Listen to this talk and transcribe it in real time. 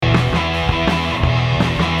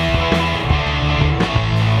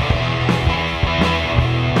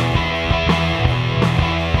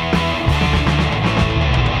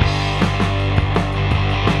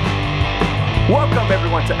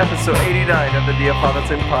39 of the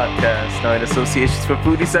Neopolitan podcast, now in association with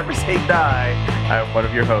Foodies Ever Say Die. I'm one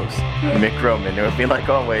of your hosts, Mick Roman, and with me, like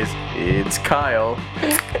always, it's Kyle.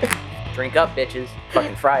 Drink up, bitches.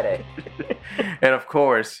 Fucking Friday. And of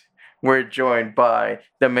course, we're joined by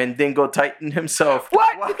the Mandingo Titan himself.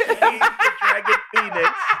 What? Joaquin the Dragon Phoenix.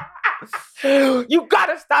 You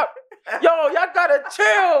gotta stop. Yo, y'all gotta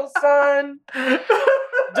chill, son.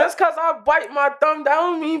 Just cause I bite my thumb, that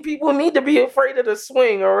don't mean people need to be afraid of the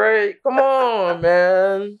swing, alright? Come on,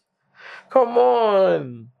 man. Come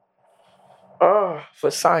on. Oh, for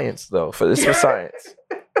science, though. It's for science.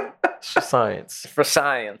 It's for science. For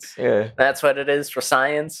science. Yeah. That's what it is for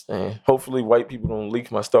science. Yeah. Hopefully white people don't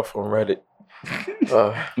leak my stuff on Reddit.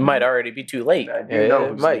 Might already be too late. You know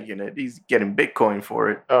who's leaking it. He's getting Bitcoin for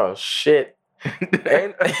it. Oh, shit.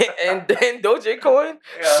 and Dogecoin,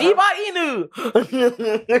 Shiba Inu.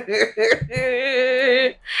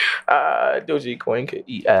 Dogecoin could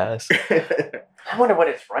eat ass. I wonder what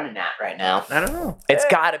it's running at right now. I don't know. It's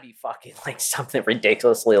gotta be fucking like something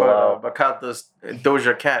ridiculously low. But how does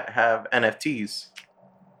Doja Cat have NFTs?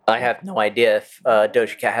 I have no idea if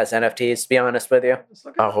Doja Cat has NFTs, to be honest with you.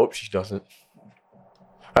 I hope she doesn't.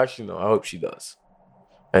 Actually, no, I hope she does.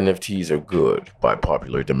 NFTs are good by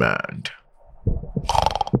popular demand.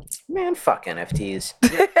 Man, fuck NFTs.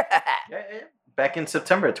 Yeah. Back in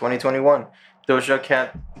September 2021, Doja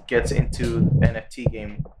Cat gets into NFT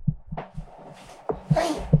game.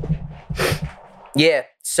 Yeah,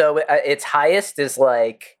 so its highest is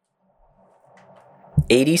like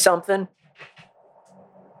 80 something.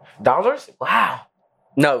 Dollars? Wow.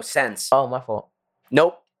 No, cents. Oh, my fault.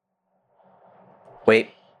 Nope.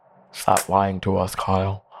 Wait. Stop lying to us,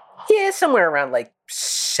 Kyle. Yeah, somewhere around like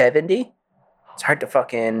 70. It's hard to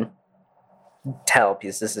fucking tell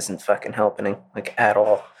because this isn't fucking helping like at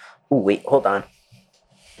all. Ooh, wait, hold on.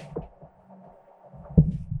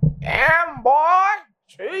 Damn, boy.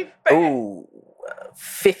 Ooh,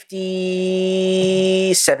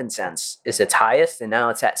 57 cents is its highest, and now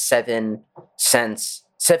it's at 7 cents,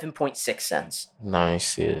 7.6 cents.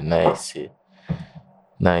 Nice.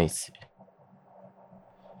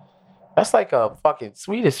 That's like a fucking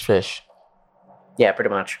Swedish fish. Yeah, pretty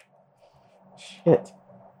much. Shit.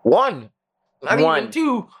 One. Not One. even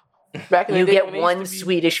two. Back in the You day get when they one used to be-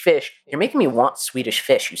 Swedish fish. You're making me want Swedish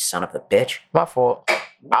fish, you son of a bitch. My fault.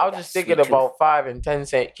 I was just thinking Sweet about 5 and 10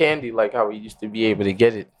 cent candy, like how we used to be able to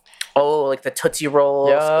get it. Oh, like the Tootsie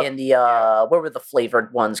Rolls Yup. and the, what were the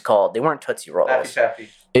flavored ones called? They weren't Tootsie Rolls. Laffy Taffy.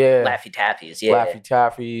 Yeah. Laffy Taffies, yeah. Laffy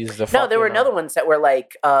Taffies. No, there were another ones that were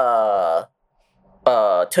like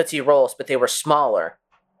Tootsie Rolls, but they were smaller.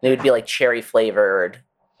 They would be like cherry flavored,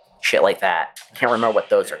 shit like that. I can't remember what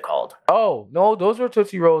those are called. Oh, no, those were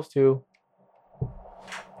Tootsie Rolls too.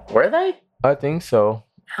 Were they? I think so.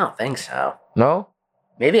 I don't think so. No?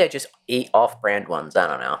 Maybe I just ate off-brand ones. I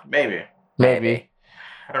don't know. Maybe. Maybe.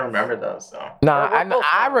 I don't remember those though. Nah, Well, we'll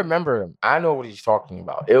I remember him. I know what he's talking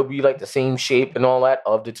about. It'll be like the same shape and all that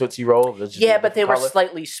of the Tootsie Roll. Yeah, but they were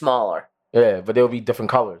slightly smaller. Yeah, but they'll be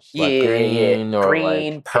different colors. Like green or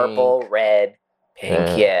green, like purple, pink. red, pink.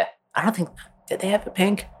 Yeah. Yeah. I don't think... Did they have a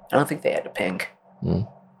pink? I don't think they had a pink. Hmm.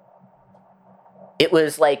 It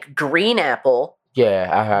was like green apple, Yeah,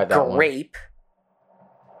 I had that one. grape,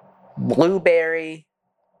 blueberry.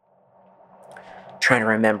 Trying to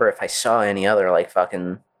remember if I saw any other like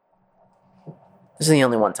fucking. This is the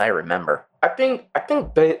only ones I remember. I think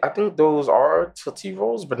those are Tootsie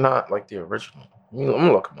Rolls, but not like the original. I'm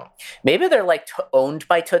gonna look them up. Maybe they're like owned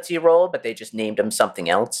by Tootsie Roll, but they just named them something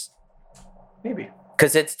else Maybe.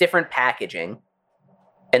 because it's different packaging,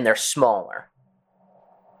 and they're smaller.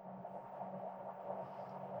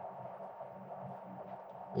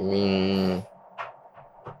 You mean?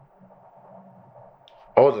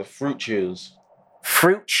 Oh, the fruit chews.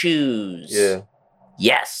 Fruit Chews. Yeah.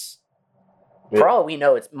 Yes. Yeah. For all we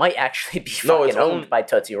know, it might actually be No, fucking it's owned owned- by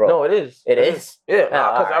Tootsie Roll. No, it is. It is? Yeah, Oh,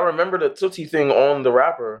 because I alright. remember the Tootsie thing on the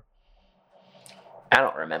wrapper. I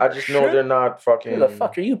don't remember. I just know they're not fucking. Who the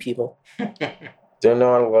fuck are you people? They're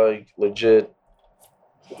not like legit.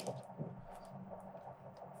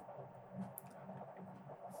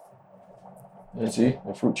 Let's see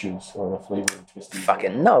the fruit juice or the flavored twisty.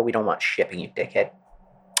 Fucking no, we don't want shipping, you dickhead.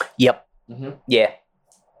 Yep. Mm-hmm. Yeah.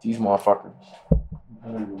 These motherfuckers. I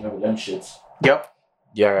don't remember them shits. Yep.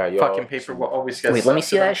 Yeah, yo. Fucking paper will always get. Wait, let me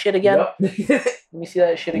see that shit again. Yep. Let me see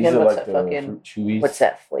that shit These again. are What's like that the fucking? fruit chewies. What's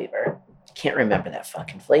that flavor? Can't remember that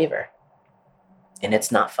fucking flavor. And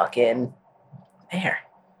it's not fucking there.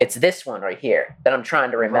 It's this one right here that I'm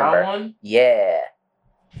trying to remember. Brown one? Yeah.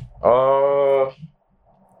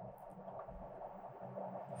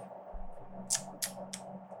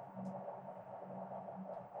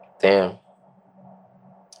 Damn.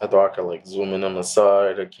 I thought I could like zoom in on the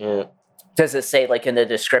side. I can't. Does it say like in the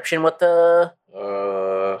description what the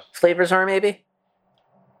flavors are? Maybe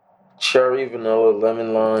Cherry, vanilla,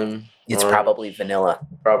 lemon, lime. it's orange. probably vanilla.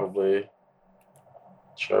 Probably.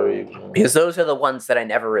 Cherry, vanilla. Because those are the ones that I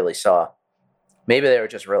never really saw. Maybe they were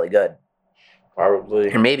just really good.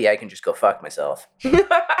 Probably. Or maybe I can just go fuck myself.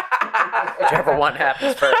 Whichever one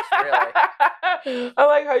happens first, really. I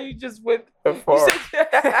like how you just went far.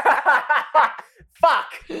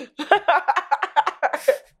 Fuck!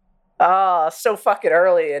 Oh, so fucking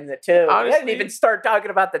early in it, too. I didn't Honestly- even start talking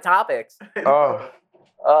about the topics. Oh.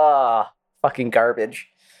 Oh, fucking garbage.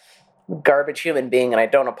 Garbage human being, and I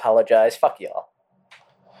don't apologize. Fuck y'all.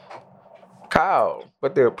 Cow,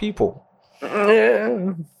 but they're people.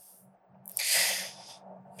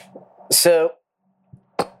 So,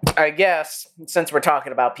 I guess, since we're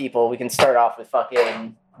talking about people, we can start off with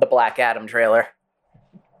fucking the Black Adam trailer.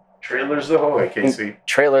 Trailers ahoy, Casey.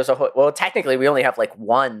 Trailers, well, technically, we only have like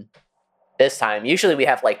one this time. Usually we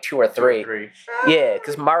have like two or three. Yeah,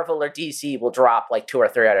 because Marvel or DC will drop like 2 or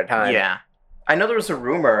 3 at a time. Yeah. I know there was a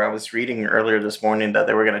rumor I was reading earlier this morning that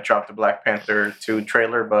they were going to drop the Black Panther 2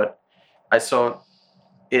 trailer, but I saw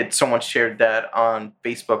someone shared that on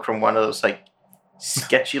Facebook from one of those like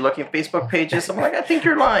sketchy looking Facebook pages. I'm like, I think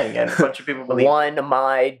you're lying. And a bunch of people believe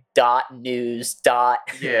OneMy.news.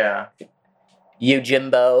 Yeah.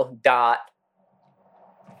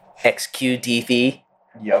 Ujimbo.xqtv.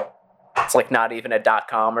 Yep. It's like not even a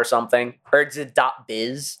 .com or something. Or it's a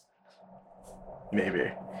 .biz.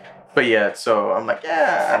 Maybe. But yeah, so I'm like,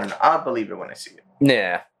 yeah, I don't know. I'll believe it when I see it.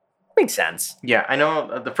 Yeah. Makes sense. Yeah, I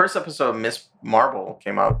know the first episode of Miss Marvel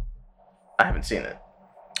came out. I haven't seen it.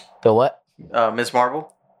 The what? Miss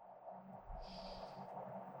Marvel?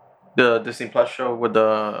 The Disney Plus show with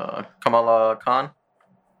the Kamala Khan?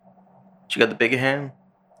 She got the big hand?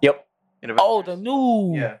 Yep. Oh, the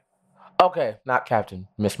new. Yeah. Okay, not Captain.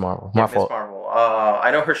 Miss Marvel. My Miss fault. Marvel.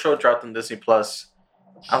 I know her show dropped on Disney Plus.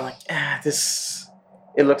 I'm like, this.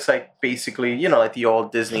 It looks like basically, like the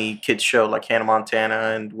old Disney kids show, like Hannah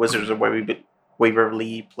Montana and Wizards of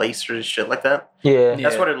Waverly Place or shit like that. Yeah.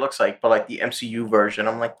 That's what it looks like. But like the MCU version,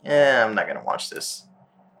 I'm like, I'm not gonna watch this.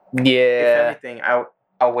 If Yeah. anything,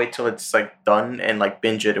 I'll wait till it's like done and like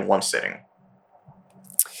binge it in one sitting.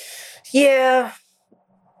 Yeah.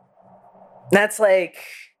 That's like,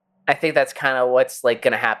 I think that's kind of what's like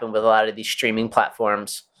going to happen with a lot of these streaming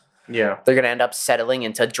platforms. Yeah. They're going to end up settling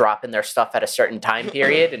into dropping their stuff at a certain time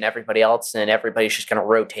period and everybody's just going to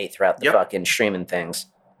rotate throughout the fucking streaming things.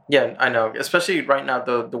 Yeah, I know. Especially right now,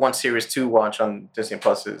 the one series to watch on Disney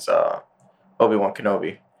Plus is Obi-Wan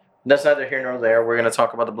Kenobi. That's neither here nor there. We're going to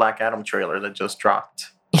talk about the Black Adam trailer that just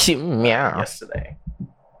dropped yesterday.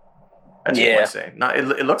 That's what I say. No,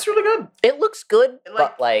 it looks really good. It looks good,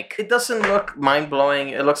 but like... It doesn't look mind-blowing.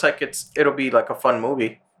 It looks like it'll be like a fun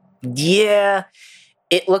movie. Yeah.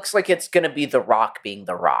 It looks like it's going to be The Rock being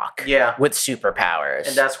The Rock. Yeah. With superpowers.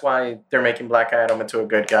 And that's why they're making Black Adam into a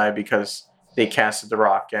good guy, because they casted The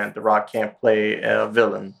Rock, and The Rock can't play a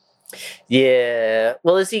villain. Yeah.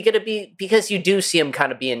 Well, is he going to be... Because you do see him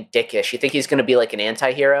kind of being dickish. You think he's going to be like an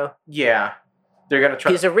anti-hero? Yeah. They're going to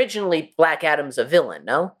try... Because originally Black Adam's a villain,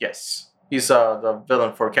 no? Yes. He's the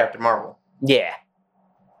villain for Captain Marvel. Yeah.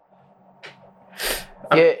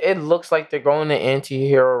 Yeah, it looks like they're going the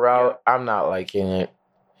anti-hero route. Yeah. I'm not liking it.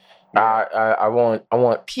 Yeah. I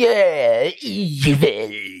want pure evil.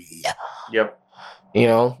 Yep.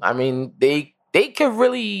 I mean, they could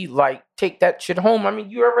really like take that shit home. I mean,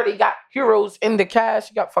 you already got heroes in the cast.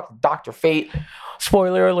 You got fucking Dr. Fate.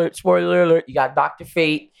 Spoiler alert. You got Dr.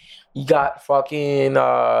 Fate. You got fucking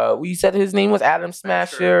you said his name was Adam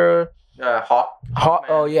Smasher. Hawk.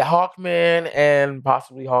 Oh yeah, Hawkman and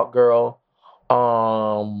possibly Hawkgirl.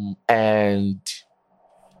 And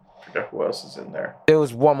I forget who else is in there. There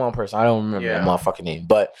was one more person. I don't remember the motherfucking name.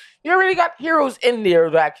 But you already got heroes in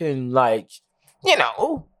there that can like,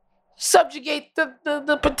 subjugate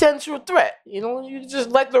the potential threat. You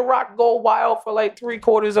just let The Rock go wild for like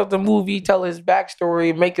 3/4 of the movie, tell his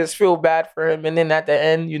backstory, make us feel bad for him, and then at the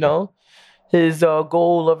end, his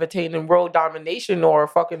goal of attaining world domination or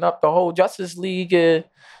fucking up the whole Justice League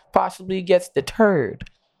possibly gets deterred.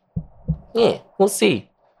 Yeah, we'll see.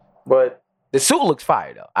 But the suit looks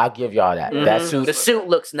fire, though. I'll give y'all that. Mm-hmm. That suit. The suit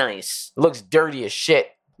looks nice. Looks dirty as shit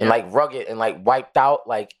and like rugged and like wiped out.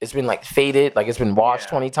 Like it's been like faded. Like it's been washed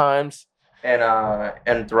 20 times. And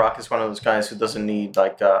The Rock is one of those guys who doesn't need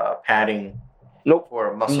like padding. Nope.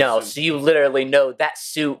 Or a muscle No, suit. so you literally know that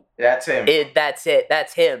suit. That's him. That's it.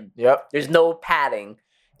 That's him. Yep. There's no padding.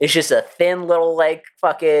 It's just a thin little like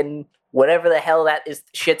fucking whatever the hell that is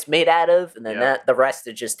shit's made out of, and then the rest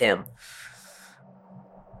is just him.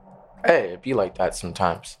 Hey, it'd be like that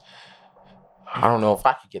sometimes. I don't know if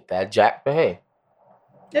I could get that, Jack, but hey.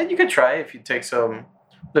 Yeah, you could try if you take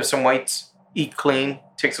lift some weights, eat clean,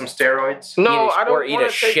 take some steroids. No, I don't or eat a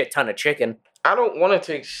shit ton of chicken. I don't want to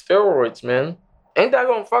take steroids, man. Ain't that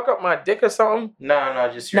gonna fuck up my dick or something? No,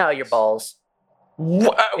 just your balls.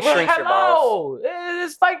 It shrinks your balls.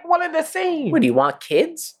 It's like one of the same. What, do you want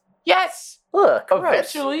kids? Yes. Look,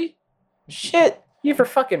 eventually. Shit. You ever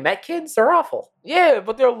fucking met kids? They're awful. Yeah,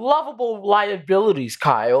 but they're lovable liabilities,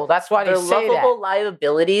 Kyle. That's why they say that. They're lovable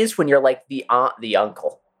liabilities when you're like the aunt, the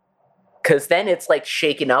uncle. Because then it's like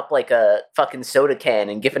shaking up like a fucking soda can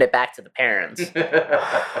and giving it back to the parents.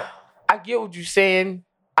 I get what you're saying.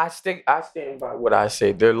 I stand by what I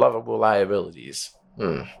say. They're lovable liabilities.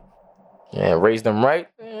 Yeah, raise them right.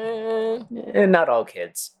 And not all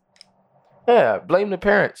kids. Yeah, blame the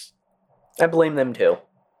parents. I blame them too.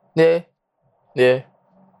 Yeah.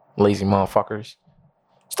 Lazy motherfuckers.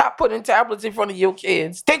 Stop putting tablets in front of your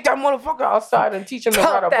kids. Take that motherfucker outside and teach them to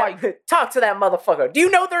ride a bike. Talk to that motherfucker. Do you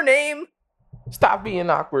know their name? Stop being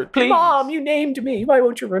awkward, please. Mom, you named me. Why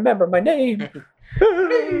won't you remember my name?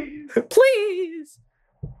 Please.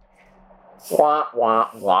 Wah, wah,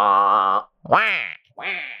 wah. Wah, wah.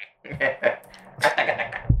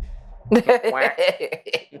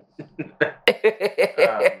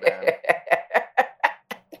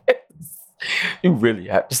 You really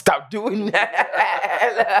have to stop doing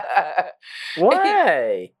that.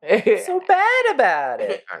 Why? So bad about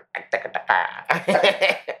it.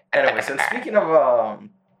 Anyways, and speaking of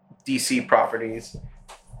DC properties,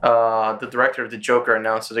 the director of the Joker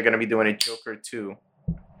announced that they're going to be doing a Joker 2.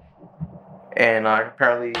 And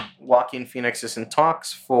apparently Joaquin Phoenix is in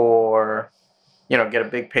talks for, get a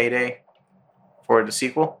big payday for the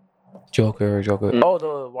sequel. Joker. Oh,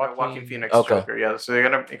 the Joaquin Phoenix Joker, yeah. So they're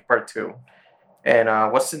going to make part 2. And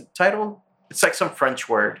what's the title? It's like some French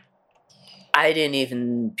word. I didn't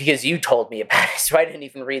even, because you told me about it, so I didn't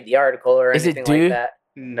even read the article or anything like that.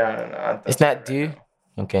 No. It's not Do?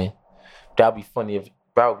 Okay. That would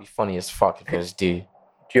be funny as fuck if it was Do.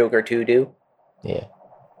 Joker 2 Do? Yeah.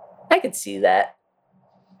 I could see that.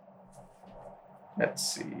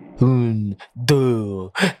 Let's see. Un,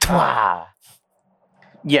 deux, trois.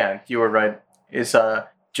 Yeah, you were right. It's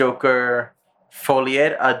Joker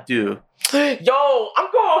Folie à Deux. Yo,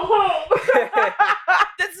 I'm going home.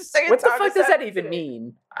 That's the second what the time fuck does that even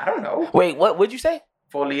mean? I don't know. Wait, what would you say?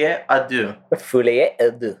 Folie à Deux. Folie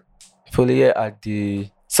à Deux. Folie à Deux.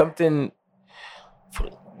 Something.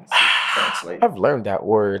 Translate. I've learned that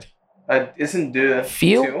word. Isn't deux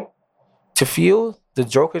feel? Two? To feel? The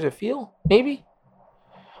Joker to feel? Maybe?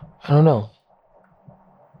 I don't know.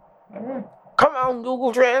 Come on,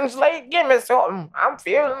 Google Translate. Give me something. I'm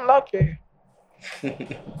feeling lucky. Let's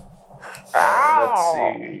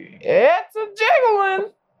see. It's a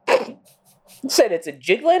jiggling. You said it's a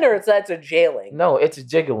jiggling or that's a jailing? No, it's a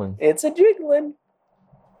jiggling. It's a jiggling.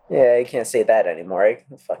 Yeah, you can't say that anymore. I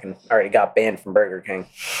fucking already got banned from Burger King.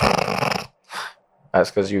 That's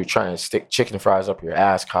because you were trying to stick chicken fries up your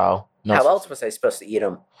ass, Kyle. How else was I supposed to eat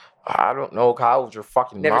them? I don't know, Kyle, with your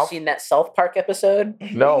fucking Never mouth. seen that South Park episode?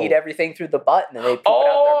 No. They eat everything through the butt and then they poop it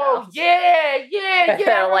out their mouth. Yeah.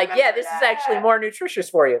 They're like, this is actually more nutritious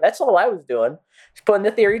for you. That's all I was doing. Just putting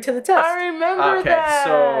the theory to the test. I remember that. Okay,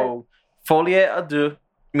 so Folie à Deux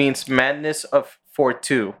means madness for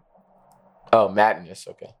 2. Oh, madness.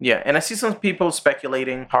 Okay. Yeah, and I see some people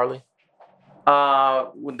speculating. Harley?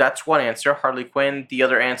 That's one answer, Harley Quinn. The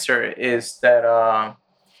other answer is that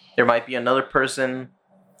there might be another person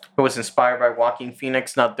who was inspired by Joaquin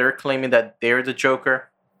Phoenix. Now they're claiming that they're the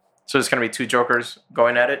Joker. So there's going to be 2 Jokers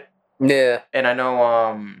going at it. Yeah. And I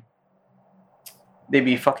know they'd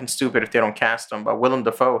be fucking stupid if they don't cast him, but Willem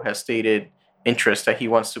Dafoe has stated interest that he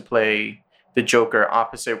wants to play the Joker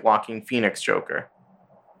opposite Joaquin Phoenix Joker.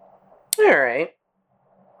 All right.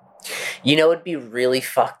 You know, it'd be really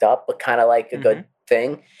fucked up, but kind of like a good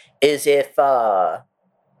thing, is if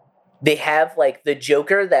they have like the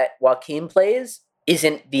Joker that Joaquin plays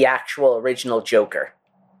isn't the actual original Joker.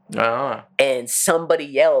 And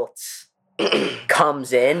somebody else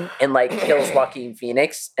comes in and like kills Joaquin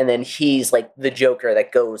Phoenix, and then he's like the Joker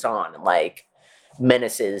that goes on and like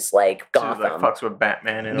menaces like Gotham. So, like, fucks with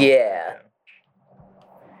Batman and yeah.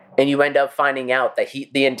 And you end up finding out that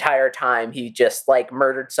the entire time he just like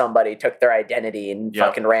murdered somebody, took their identity, and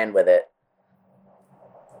fucking ran with it.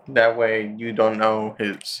 That way you don't know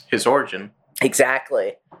his origin.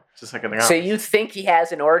 Exactly. Just like so you think he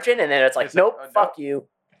has an origin, and then it's like, nope, fuck you.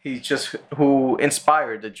 He's just who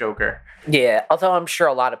inspired the Joker. Yeah, although I'm sure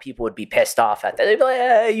a lot of people would be pissed off at that. They'd be like,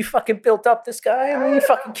 hey, you fucking built up this guy and then you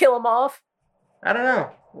fucking kill him off. I don't know.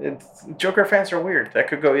 Joker fans are weird. That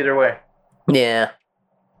could go either way. Yeah.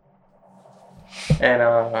 And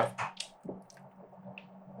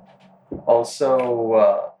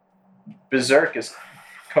also, Berserk is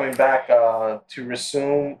coming back to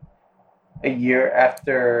resume a year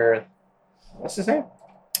after, what's his name?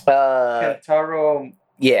 Kentaro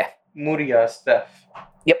Muria's death.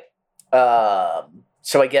 Yep.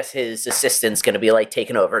 So I guess his assistant's gonna be like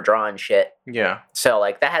taking over drawing shit. Yeah. So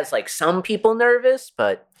like that has like some people nervous,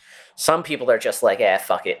 but some people are just like,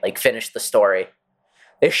 fuck it, like finish the story.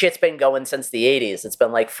 This shit's been going since the 80s. It's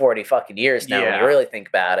been like 40 fucking years now when you really think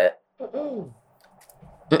about it.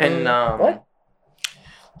 And what?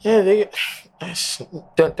 Yeah,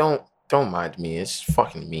 don't mind me. It's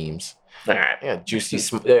fucking memes. All right. Yeah, Juicy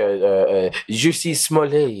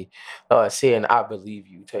Smollett saying "I believe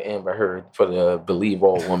you" to Amber Heard for the "Believe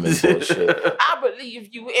All Women" bullshit. I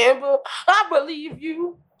believe you, Amber. I believe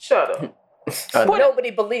you. Shut up.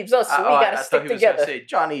 Nobody believes us, so we gotta stick together. Gonna say,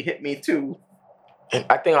 Johnny hit me too.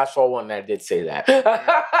 I think I saw one that did say that.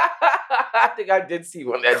 I think I did see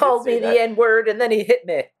one that called did say me the N-word and then he hit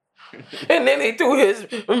me. And then he threw his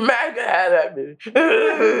MAGA hat at me.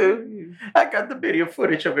 I got the video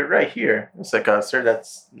footage of it right here. It's like, sir,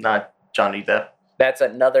 that's not Johnny Depp. That's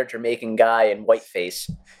another Jamaican guy in whiteface.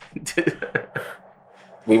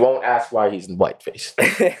 We won't ask why he's in whiteface.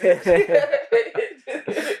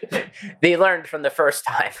 They learned from the first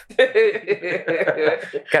time.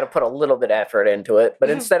 Got to put a little bit of effort into it. But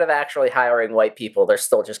instead of actually hiring white people, they're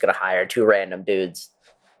still just going to hire 2 random dudes.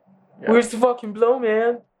 Yeah. Where's the fucking blow,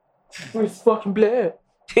 man? Where's the fucking blow?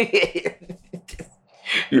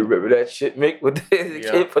 You remember that shit, Mick? With the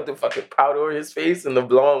kid put the fucking powder on his face and the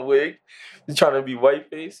blonde wig? He's trying to be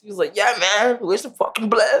whiteface. He was like, yeah, man, where's the fucking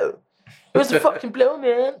blow? Where's the fucking blow,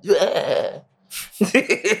 man? Yeah. I was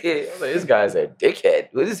like, this guy's a dickhead.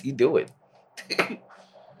 What is he doing?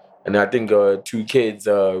 And I think 2 kids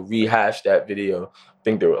rehashed that video. I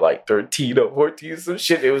think they were like 13 or 14, some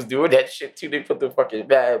shit. They was doing that shit too. They put the fucking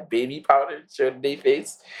bad baby powder and shit in their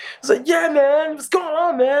face. I was like, yeah, man, what's going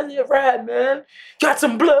on, man? Yeah, rad, man. Got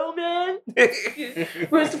some blow, man?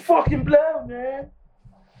 Where's the fucking blow, man?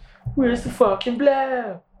 Where's the fucking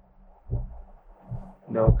blow?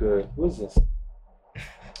 No good. Who is this?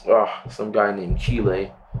 Oh, some guy named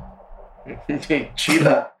Chile.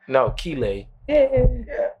 Chila? No, Chile. Yeah,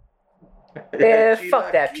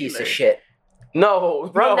 fuck that piece of shit. No,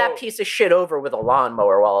 Run that piece of shit over with a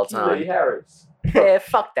lawnmower while it's on. Harris. Yeah,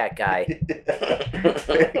 fuck that guy.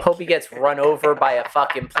 Hope he gets run over by a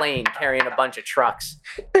fucking plane carrying a bunch of trucks.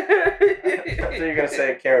 I thought you were going to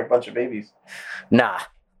say carry a bunch of babies. Nah.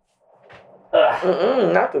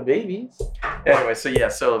 Not the babies. Anyway,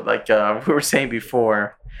 so like we were saying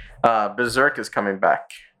before, Berserk is coming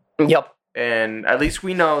back. Yep. And at least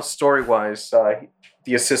we know story-wise,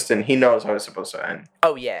 the assistant, he knows how it's supposed to end.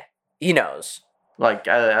 Oh, yeah. He knows. Like,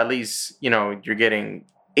 at least, you're getting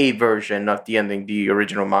a version of the ending the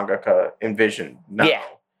original mangaka envisioned. Now,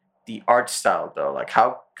 the art style, though, like,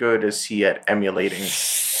 how good is he at emulating?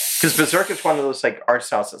 Because Berserk is one of those, like, art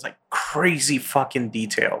styles that's, like, crazy fucking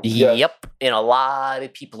detailed. Yep. And a lot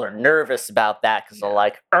of people are nervous about that because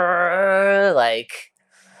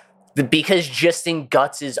they're because just in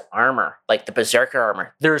Guts' armor, like the Berserker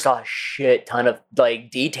armor, there's a shit ton of, like,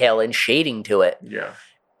 detail and shading to it. Yeah.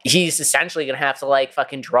 He's essentially going to have to, like,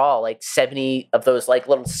 fucking draw, like, 70 of those, like,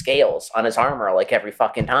 little scales on his armor, like, every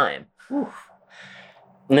fucking time.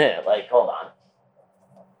 Yeah, like, hold on.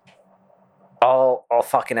 I'll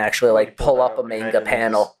fucking actually, like, pull up a manga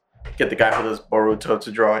panel. Get the guy who does Boruto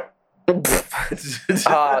to draw it.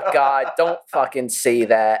 Oh, God, don't fucking say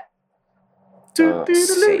that. Don't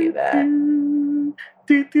say that.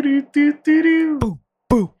 Boo,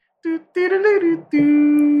 boo.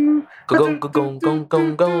 Go. All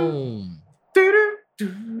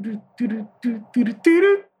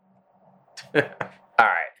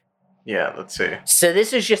right. Yeah, let's see. So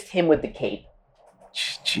this is just him with the cape.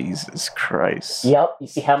 Jesus Christ. Yep. You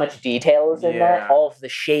see how much detail is in that? All of the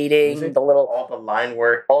shading, all the line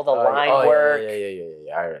work. All the line work.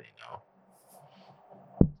 Yeah. I already know.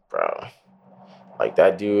 Bro. Like,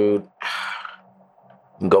 that dude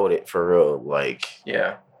goated for real. Like,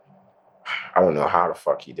 yeah. I don't know how the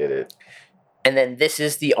fuck he did it. And then this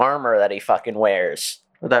is the armor that he fucking wears.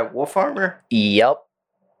 That wolf armor? Yep.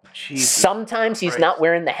 Jesus Sometimes he's not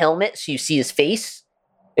wearing the helmet, so you see his face.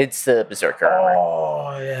 It's the Berserker armor.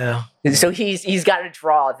 Oh, yeah. So he's got to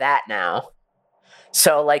draw that now.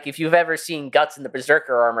 So, like, if you've ever seen Guts in the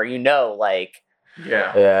Berserker armor, you know, like,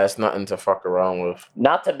 Yeah. Yeah, it's nothing to fuck around with.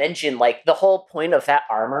 Not to mention, like, the whole point of that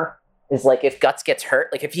armor is, like, if Guts gets hurt,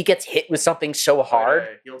 like, if he gets hit with something so hard,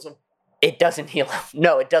 It heals him. it doesn't heal him.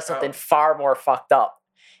 No, it does something far more fucked up.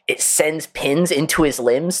 It sends pins into his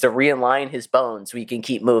limbs to realign his bones so he can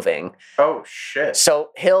keep moving. Oh shit. So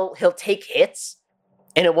he'll take hits,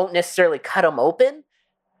 and it won't necessarily cut him open.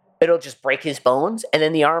 It'll just break his bones, and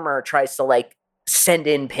then the armor tries to, like, send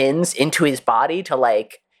in pins into his body to,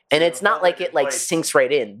 like, and it's not like it, like, sinks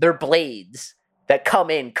right in. They're blades that come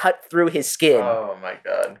in, cut through his skin, Oh my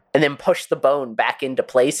god. and then push the bone back into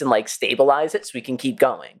place and, like, stabilize it so he can keep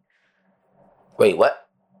going. Wait, what?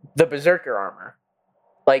 The Berserker armor.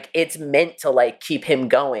 Like, it's meant to, like, keep him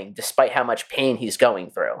going despite how much pain he's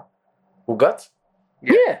going through. Who Guts?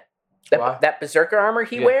 Yeah. Why? That Berserker armor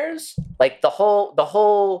he wears, like, the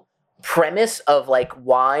whole premise of, like,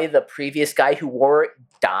 why the previous guy who wore it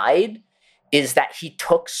died is that he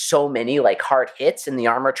took so many, like, hard hits, and the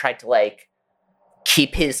armor tried to, like,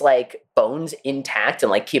 keep his, like, bones intact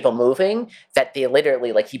and, like, keep him moving, that they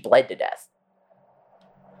literally, like, he bled to death.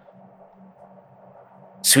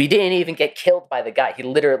 So he didn't even get killed by the guy. He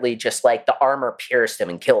literally just, like, the armor pierced him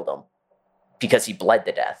and killed him because he bled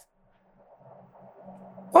to death.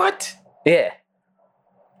 What? Yeah.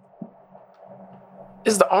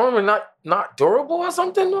 Is the armor not durable or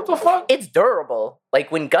something? What the fuck? It's durable.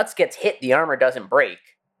 Like, when Guts gets hit, the armor doesn't break.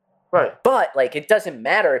 Right. But, like, it doesn't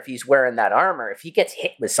matter if he's wearing that armor. If he gets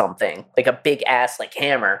hit with something, like a big ass, like,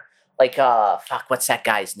 hammer, like, fuck, what's that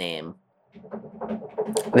guy's name?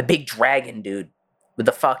 The big dragon dude with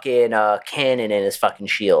the fucking cannon in his fucking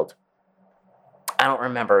shield. I don't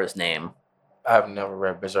remember his name. I've never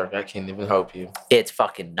read Berserk. I can't even help you. It's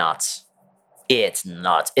fucking nuts. It's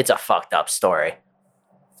nuts. It's a fucked up story.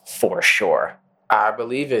 For sure. I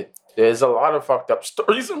believe it. There's a lot of fucked up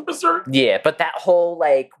stories in Berserk. Yeah, but that whole,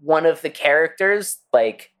 like, one of the characters,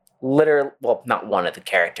 like, literally, well, not one of the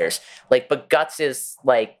characters, like, but Guts is,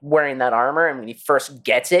 like, wearing that armor, and when he first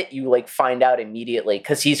gets it, you, like, find out immediately,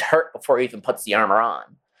 because he's hurt before he even puts the armor on.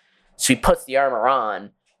 So he puts the armor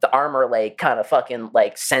on, the armor, like, kind of fucking,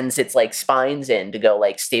 like, sends its, like, spines in to go,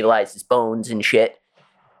 like, stabilize his bones and shit.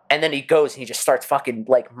 And then he goes and he just starts fucking,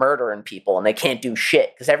 like, murdering people, and they can't do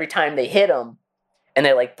shit, because every time they hit him, and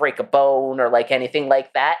they, like, break a bone or, like, anything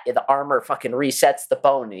like that, the armor fucking resets the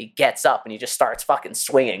bone, and he gets up, and he just starts fucking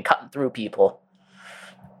swinging, cutting through people.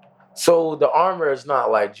 So the armor is not,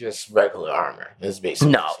 like, just regular armor. It's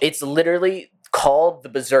basically... No, it's literally called the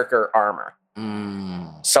Berserker armor.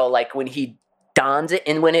 So, like, when he dons it,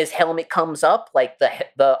 and when his helmet comes up, like,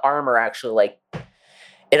 the armor actually, like,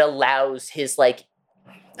 it allows his, like,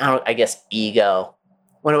 I guess, ego.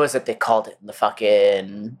 What was it they called it in the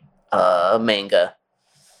fucking manga?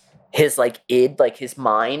 His, like, id, like, his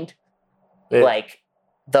mind, like,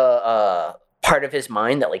 the part of his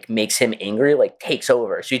mind that, like, makes him angry, like, takes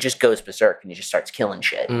over. So he just goes berserk and he just starts killing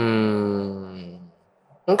shit.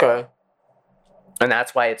 Okay. And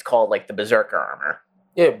that's why it's called, like, the Berserker armor.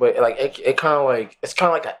 Yeah, but, like, it kind of, like, it's kind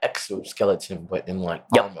of like an exoskeleton, but in, like,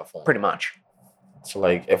 armor form. Pretty much. So,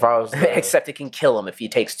 like, if I was... Except it can kill him if he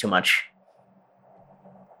takes too much.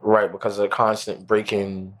 Right, because of the constant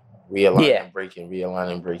breaking, realigning, breaking,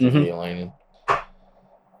 realigning, breaking, realigning.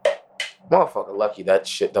 Motherfucker lucky that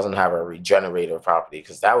shit doesn't have a regenerator property,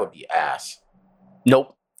 because that would be ass.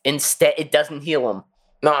 Nope. Instead, it doesn't heal him.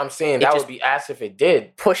 No, I'm saying that would be ass if it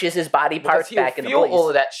did. Pushes his body parts back into place. He'll feel all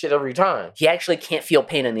of that shit every time. He actually can't feel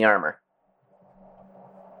pain in the armor.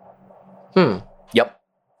 Yep.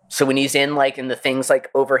 So when he's in, like, in the things,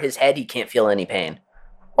 like, over his head, he can't feel any pain.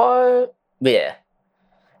 What? Yeah.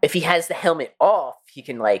 If he has the helmet off, he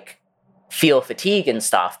can, like, feel fatigue and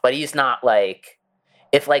stuff, but he's not, like...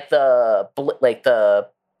 If, like, the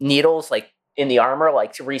needles, like, in the armor,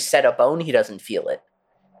 like, to reset a bone, he doesn't feel it.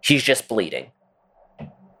 He's just bleeding.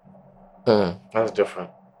 That's different.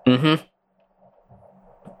 Yeah,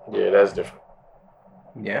 that's different.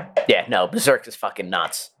 Yeah? Yeah, no, Berserk is fucking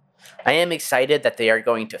nuts. I am excited that they are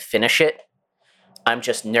going to finish it. I'm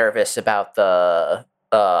just nervous about the,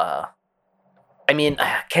 I mean,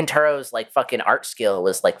 Kentaro's, like, fucking art skill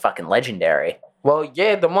is, like, fucking legendary. Well,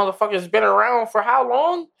 yeah, the motherfucker's been around for how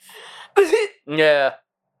long? Yeah.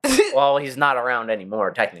 Well, he's not around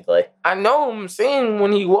anymore, technically. I know, I'm saying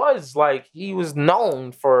when he was, like, he was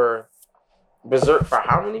known for Berserk for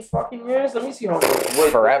how many fucking years? Let me see how much.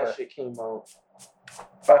 Forever. That shit came out.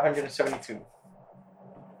 572.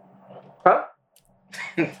 Huh?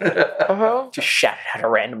 Just shouted out a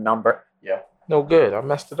random number. Yeah. No good. I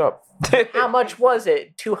messed it up. How much was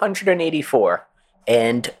it? 284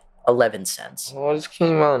 and 11 cents. Well, this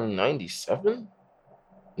came out in 97?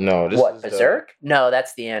 No, this what, is Berserk? No,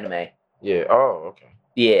 that's the anime. Yeah. Oh, okay.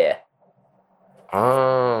 Yeah.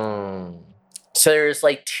 Um. So there's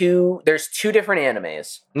two different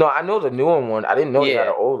animes. No, I know the newer one. I didn't know you had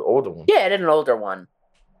Yeah. an older one. Yeah, I did an older one.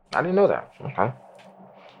 I didn't know that. Okay.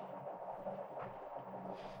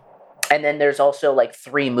 And then there's also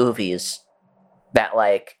 3 movies that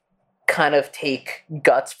kind of take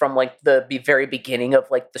guts from the very beginning of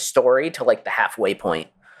the story to the halfway point,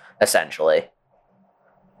 essentially.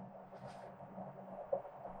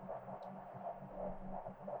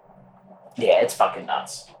 Yeah, it's fucking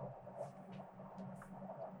nuts.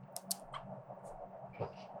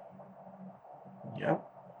 Yep.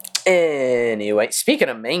 Anyway, speaking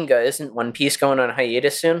of manga, isn't One Piece going on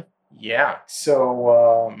hiatus soon? Yeah.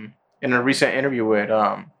 So in a recent interview with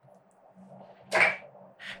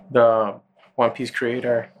the One Piece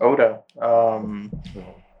creator Oda,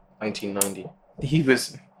 1990. he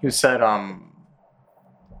said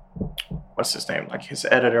what's his name? Like his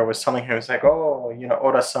editor was telling him, it's like, oh,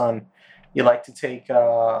 Oda-san, you like to take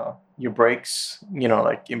your breaks,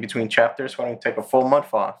 like in between chapters. Why don't you take a full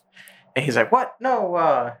month off? And he's like, what?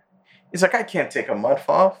 No. He's like, I can't take a month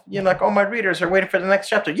off. Like, all my readers are waiting for the next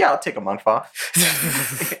chapter. Yeah, I'll take a month off.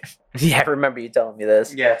 Yeah, I remember you telling me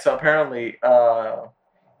this. Yeah, so apparently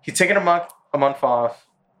he's taking a month off.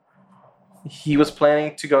 He was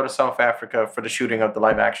planning to go to South Africa for the shooting of the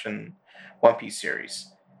live action One Piece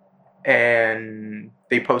series. And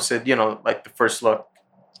they posted, the first look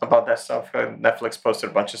about that stuff. Netflix posted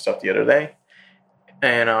a bunch of stuff the other day.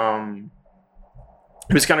 And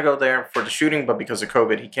he was going to go there for the shooting, but because of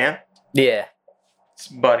COVID, he can't. Yeah.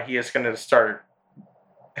 But he is going to start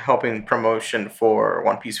helping promotion for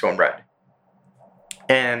One Piece Film Red.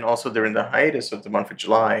 And also during the hiatus of the month of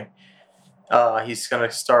July, he's going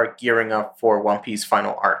to start gearing up for One Piece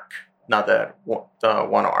final arc, now that the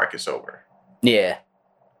Wano arc is over. Yeah.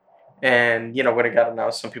 And, when it got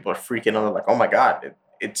announced, some people are freaking out. They're like, oh my God,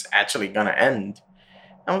 it's actually going to end.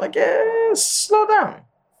 I'm like, yeah, slow down.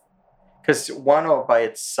 Because Wano by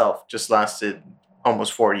itself just lasted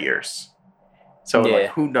almost 4 years. So,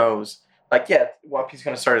 who knows? One Piece is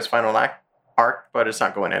going to start its final arc, but it's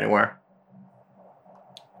not going anywhere.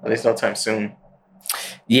 At least no time soon.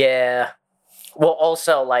 Yeah. Well,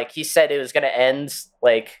 also, he said it was going to end,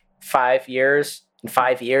 5 years, in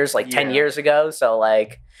 5 years, 10 years ago. So,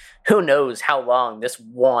 who knows how long this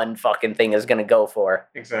one fucking thing is going to go for.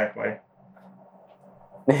 Exactly.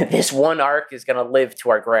 This one arc is going to live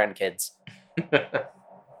to our grandkids.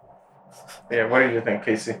 Yeah, what do you think,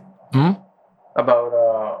 Casey?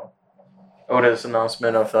 About Oda's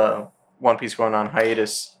announcement of One Piece going on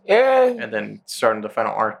hiatus. Yeah. And then starting the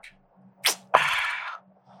final arc.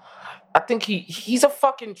 I think he's a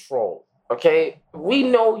fucking troll. Okay? We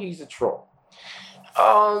know he's a troll.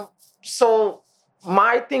 So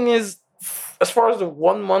my thing is, as far as the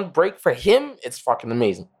 1 month break for him, it's fucking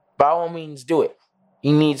amazing. By all means, do it.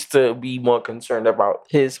 He needs to be more concerned about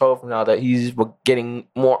his health now that he's getting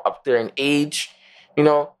more up there in age,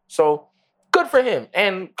 So good for him,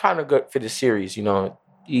 and kind of good for the series,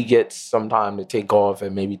 He gets some time to take off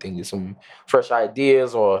and maybe think of some fresh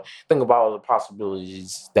ideas or think about all the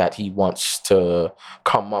possibilities that he wants to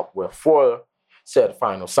come up with for said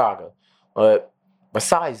final saga. But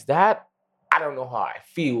besides that, I don't know how I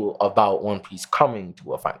feel about One Piece coming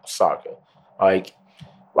to a final saga.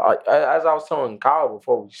 As I was telling Kyle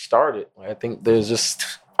before we started, I think there's just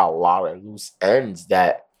a lot of loose ends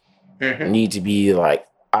that need to be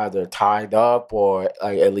either tied up or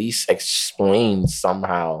at least explained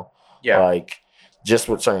somehow. Yeah. Just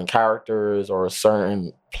with certain characters or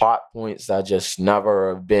certain plot points that just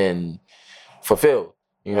never have been fulfilled.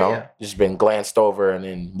 Just been glanced over and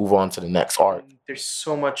then move on to the next arc. There's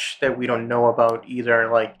so much that we don't know about either,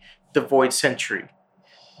 like the Void Century,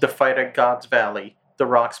 the fight at God's Valley, the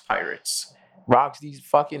Rocks Pirates. Rocks, these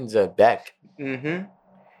fuckings are back.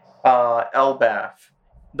 Elbaf,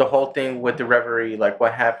 the whole thing with the Reverie,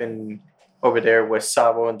 what happened over there with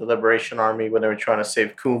Sabo and the Liberation Army when they were trying to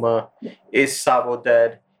save Kuma. Is Sabo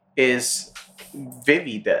dead? Is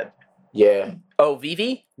Vivi dead? Yeah. Oh,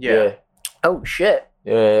 Vivi? Yeah. Oh, shit.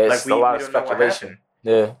 Yeah, it's a lot of speculation.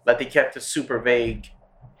 Yeah. They kept it super vague.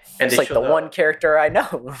 And it's the one character I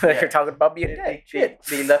know. You're talking about being dead.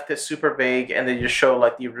 They left it super vague, and they just show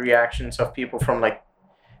the reactions of people from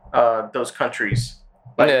those countries.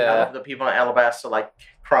 The people in Alabasta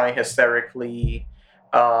crying hysterically.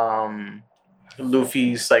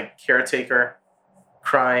 Luffy's caretaker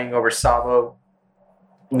crying over Sabo.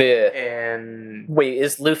 Yeah. And wait,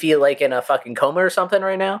 is Luffy in a fucking coma or something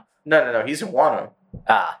right now? No. He's in Wano.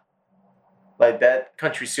 Ah. That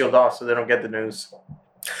country sealed off, so they don't get the news.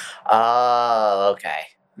 Oh, okay.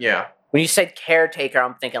 Yeah. When you said caretaker,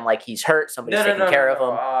 I'm thinking like he's hurt, somebody's taking care of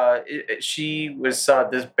him. She was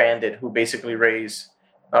this bandit who basically raised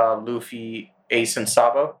Luffy, Ace, and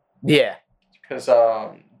Sabo. Yeah. Because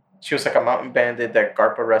she was like a mountain bandit that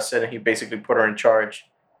Garp arrested, and he basically put her in charge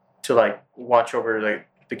to like watch over like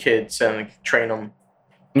the kids and like, train them.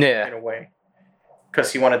 Yeah. In a way,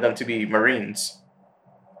 because he wanted them to be Marines,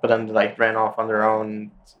 but then like ran off on their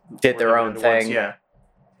own, did their own thing. Yeah.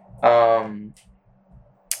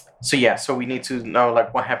 So we need to know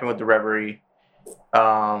like what happened with the reverie.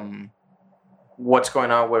 What's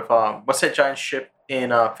going on with what's that giant ship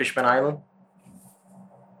in Fishman Island?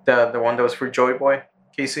 The one that was for Joy Boy,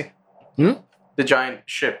 Casey. The giant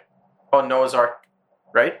ship. Oh, Noah's Ark,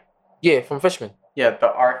 right? Yeah, from Fishman. Yeah,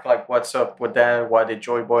 the Ark. Like, what's up with that? Why did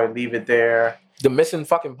Joy Boy leave it there? The missing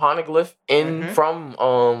fucking poneglyph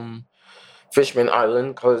from Fishman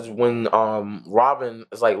Island, because when Robin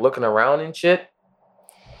is like looking around and shit,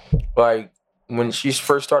 like when she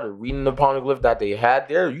first started reading the poneglyph that they had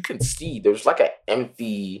there, you can see there's like an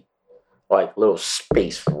empty like little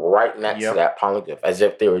space right next to that poneglyph, as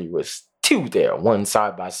if there was two there, one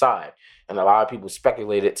side by side. And a lot of people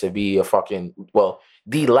speculated to be a fucking, well,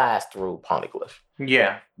 the last real poneglyph.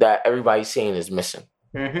 Yeah. That everybody's saying is missing.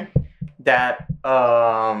 That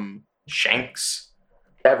Shanks.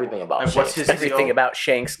 Everything about Shanks. What's his everything about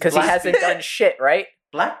Shanks, because he hasn't done shit, right?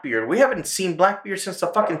 Blackbeard. We haven't seen Blackbeard since the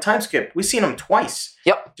fucking time skip. We've seen him twice.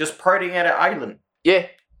 Yep. Just partying at an island. Yeah.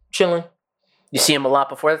 Chilling. You see him a lot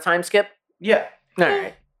before the time skip? Yeah. All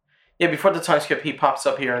right. Yeah, before the time skip, he pops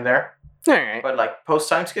up here and there. All right. But like post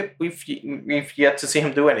time skip, we've yet to see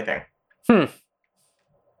him do anything.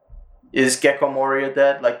 Is Gecko Moria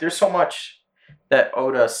dead? Like, there's so much that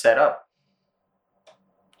Oda set up.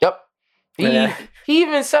 Yep. He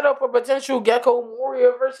even set up a potential Gecko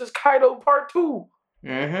Moria versus Kaido Part 2.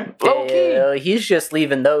 Low key. He's just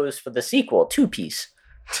leaving those for the sequel, 2-piece.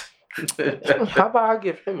 How about I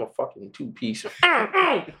give him a fucking 2-piece?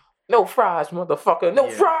 No fries, motherfucker. No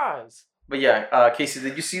fries. But yeah, Casey,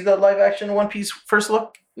 did you see the live action One Piece first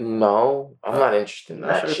look? No, I'm not interested in that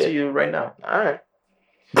I'll show shit. it to you right now. All right.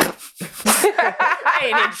 I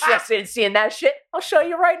ain't interested in seeing that shit. I'll show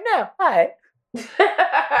you right now. All right.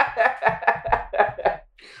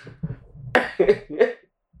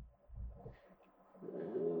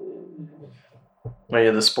 Oh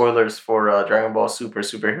yeah, the spoilers for Dragon Ball Super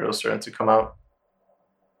Superhero starting to come out.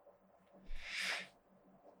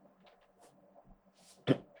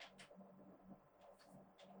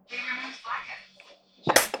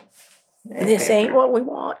 This ain't what we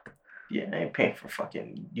want. Yeah, I ain't paying for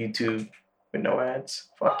fucking YouTube with no ads.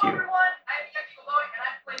 Fuck you. Hello everyone, I'm Jackie Malloy and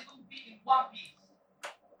I'm playing Luffy in One Piece.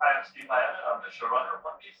 Hi, I'm Steve Lyon. I'm the showrunner of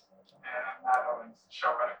One Piece. And I'm Matt Owens,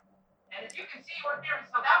 showrunner. And as you can see, we're here in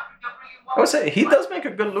South Africa bringing One Piece. I would say, he does make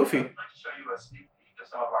a good Luffy. I'd like to show you a sneak peek of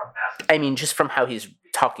some of our massive... I mean, just from how he's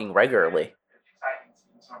talking regularly. It's exciting to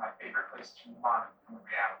see some of my favorite places to move on from the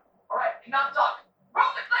reality. Alright, enough talk.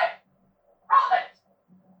 Roll the clip! Roll it!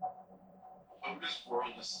 This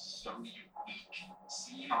world is so unique.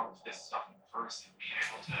 Seeing all of this stuff in person, being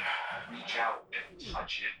able to reach out and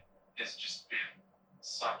touch it has just been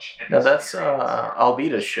such an Now that's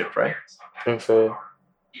Albeda's ship, right? I think so.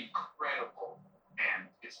 Incredible, and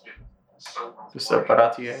it's been so Just a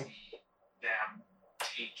Baratie. to see them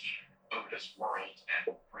taking Oda's world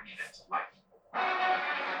and bringing it to life.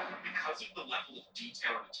 Because of the level of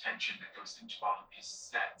detail and attention that goes into all of these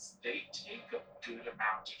sets, they take a good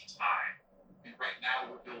amount of time. And right now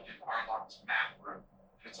we're building Arlong's map room.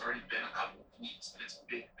 It's already been a couple of weeks, but it's a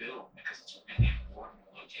big build because it's a really important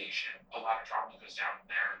location. A lot of drama goes down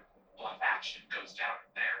there. A lot of action goes down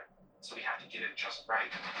there. So we have to get it just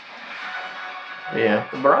right. Yeah,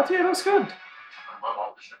 the Baratie looks good. I love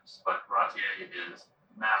all the ships, but Baratie is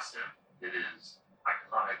massive. It is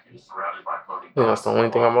iconic. It is surrounded by floating. Yeah, that's the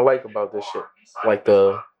only thing I'm gonna like about this shit. Like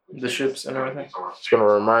the ships and everything. It's gonna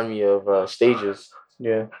remind me of stages.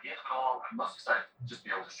 Yeah. At the end of it all, I'm most excited to just be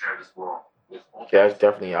able to share this world with all Yeah, it's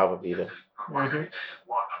definitely Albedo.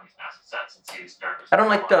 I don't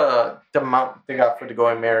like the mount they got for the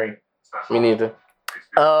Going Merry. Me neither.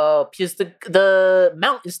 Because the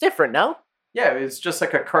mount is different, no? Yeah, it's just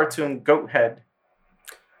like a cartoon goat head.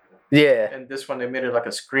 Yeah. And this one they made it like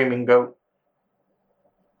a screaming goat.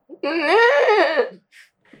 But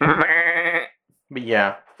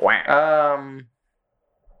yeah.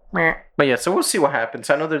 But yeah, so we'll see what happens.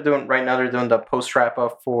 I know they're doing the post wrap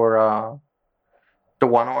up for the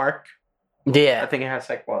Wano arc. Yeah. I think it has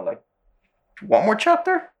like one more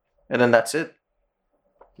chapter, and then that's it.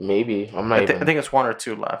 Maybe I think it's 1 or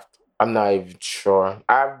 2 left. I'm not even sure.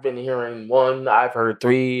 I've been hearing 1. I've heard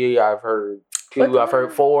 3. I've heard 2. I've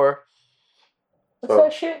heard 4. What's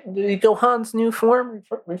that shit? Did Gohan's new form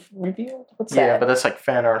revealed? What's that? Yeah, but that's like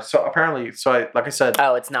fan art. So apparently, like I said,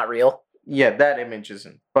 Oh, it's not real. yeah, that image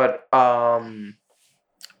isn't. But the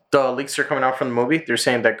leaks are coming out from the movie. They're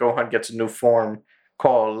saying that Gohan gets a new form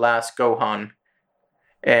called Last Gohan,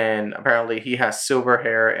 and apparently he has silver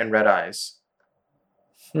hair and red eyes,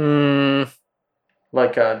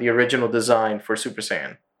 like the original design for Super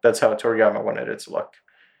Saiyan. That's how Toriyama wanted it to look.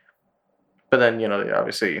 But then, you know,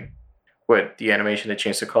 obviously, with the animation, they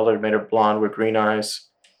changed the color, made it blonde with green eyes,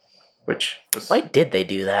 which was... Why did they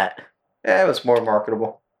do that? Yeah, it was more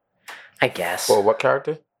marketable. I guess. For what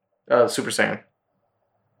character? Super Saiyan.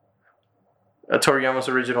 Toriyama's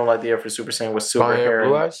original idea for Super Saiyan was silver Blonde hair,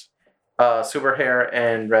 blue eyes? silver hair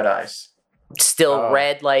and red eyes. Still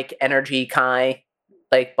red, like energy Kai,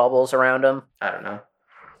 like bubbles around him. I don't know.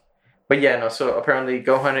 But yeah, no, so apparently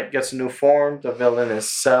Gohan gets a new form. The villain is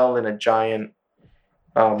Cell in a giant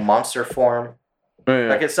monster form.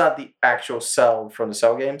 Like, it's not the actual Cell from the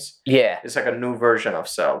Cell games. Yeah. It's like a new version of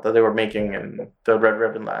Cell that they were making in the Red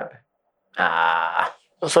Ribbon Lab.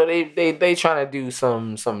 So they trying to do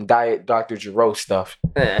some Diet Dr. Giro stuff.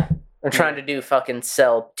 I'm trying to do fucking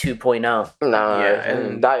Cell 2.0. Nah, Yeah,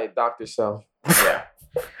 and Diet Dr. Cell. Yeah.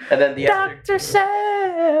 And then the Dr.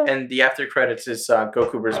 Cell! And the after credits is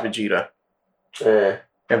Goku vs. Vegeta. Yeah.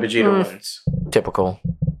 And Vegeta wins. Typical.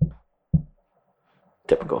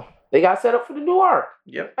 They got set up for the new arc.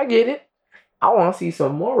 Yep. I get it. I want to see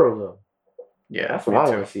some more of them. Yeah, That's what I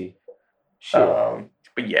want to see. Shit.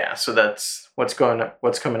 But yeah, so that's what's coming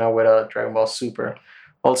out with Dragon Ball Super.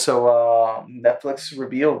 Also, Netflix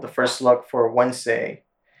revealed the first look for Wednesday,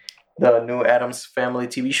 the new Addams Family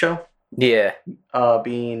TV show. Yeah.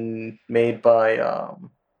 Being made by oh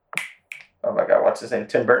my god, what's his name?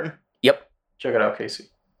 Tim Burton. Yep. Check it out, Casey.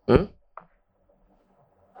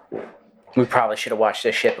 We probably should have watched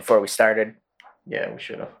this shit before we started. Yeah, we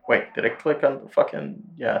should have. Wait, did I click on the fucking...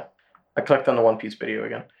 Yeah. I clicked on the One Piece video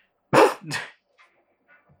again.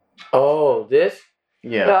 Oh, this?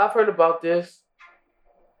 Yeah. Yeah, I've heard about this.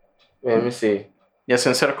 Wait, let me see. Yeah,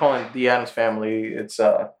 so instead of calling it the Addams Family, it's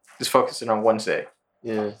just focusing on Wednesday.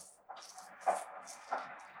 Yeah.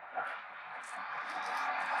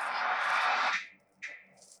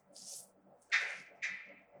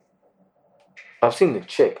 I've seen the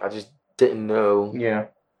chick. I just didn't know. Yeah.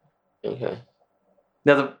 Okay.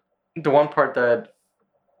 Now, the one part that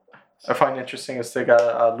I find interesting is they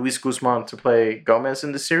got Luis Guzman to play Gomez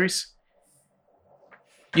in the series.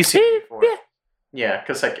 You see it before. Yeah,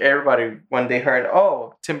 because like everybody, when they heard,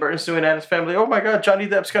 oh, Tim Burton's doing Addams Family, oh my god, Johnny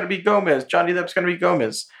Depp's going to be Gomez. Johnny Depp's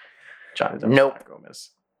Nope. not Gomez.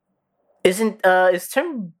 Is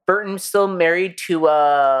Tim Burton still married to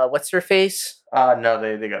what's her face? No,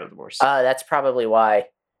 they got a divorce. That's probably why.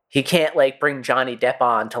 He can't like bring Johnny Depp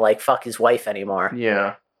on to like fuck his wife anymore.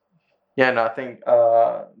 Yeah. Yeah, no, I think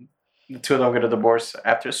the two of them got a divorce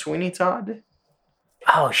after Sweeney Todd.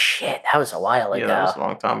 Oh shit, that was a while ago. Yeah, that was a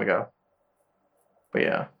long time ago. But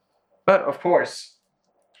yeah. But of course,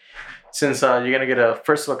 since you're going to get a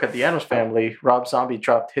first look at the Addams Family, Rob Zombie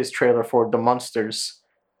dropped his trailer for The Munsters.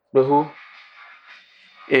 The who?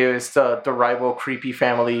 It was the rival creepy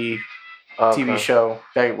family TV show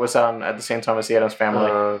that was on at the same time as the Addams Family.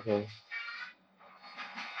 Okay.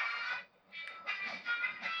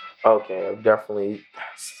 Okay, I've definitely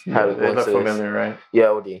had a They look glimpse of this. familiar, right? Yeah,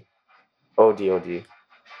 OD.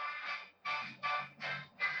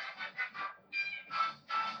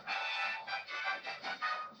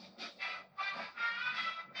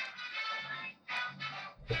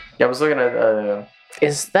 Yeah, I was looking at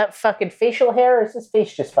Is that fucking facial hair or is his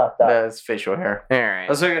face just fucked up? that's facial hair. I Alright.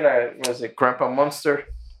 was looking at, was it Grandpa Munster?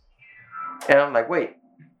 And I'm like, wait.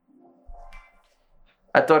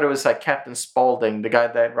 I thought it was like Captain Spaulding, the guy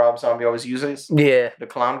that Rob Zombie always uses, Yeah. the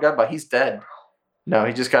clown guy, but he's dead. No,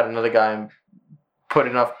 he just got another guy and put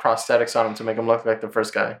enough prosthetics on him to make him look like the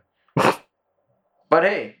first guy. But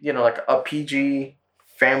hey, you know, like a PG,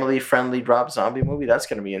 family-friendly Rob Zombie movie, that's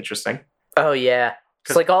going to be interesting. Oh yeah.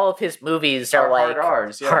 It's like all of his movies are like hard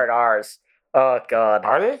Rs. Yeah. hard R's. Oh god.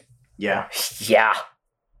 Are they? Yeah. Yeah.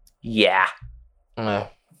 Yeah. Yeah.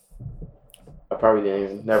 I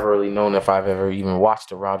probably never really known if I've ever even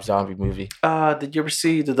watched a Rob Zombie movie. Did you ever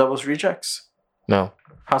see The Devil's Rejects? No.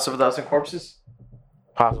 House of a Thousand Corpses?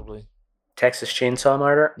 Possibly. Texas Chainsaw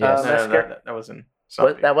Murder. Yes. No, that wasn't.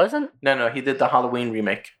 Zombie. What? That wasn't? No, he did the Halloween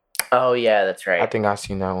remake. Oh yeah, that's right. I think I've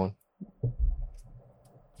seen that one.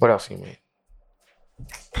 What else he made?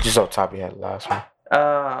 Just off the top of your head, last one.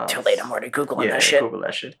 Too late. I'm already googling Yeah, that shit. Google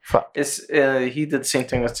that shit. Fuck. It's he did the same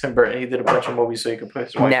thing as Tim Burton. He did a bunch of movies so he could put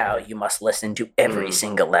his wife. Now you must listen to every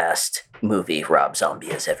single last movie Rob Zombie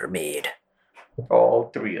has ever made. All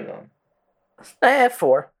three of them. I have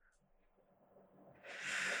 4.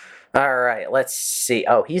 All right, let's see.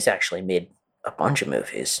 Oh, he's actually made a bunch of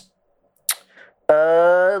movies.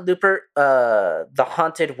 Looper, The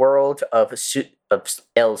Haunted World of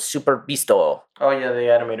El Super Bisto. Oh yeah,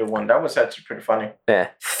 the animated one. That was actually pretty funny.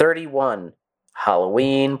 31.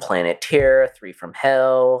 Halloween, Planeteer, 3 from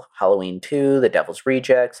Hell, Halloween 2, The Devil's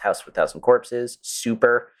Rejects, House of a Thousand Corpses,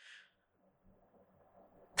 Super.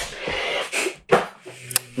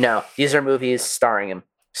 No, these are movies starring him.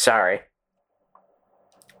 Sorry.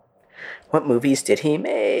 What movies did he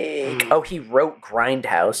make? Oh, he wrote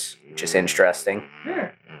Grindhouse, which is interesting.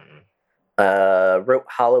 Wrote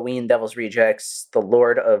Halloween, Devil's Rejects, The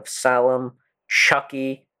Lord of Salem,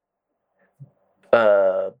 Chucky,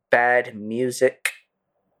 Bad Music,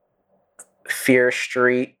 Fear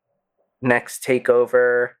Street, Next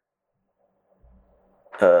Takeover.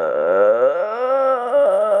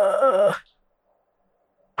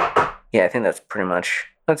 Yeah, I think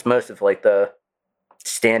that's most of like the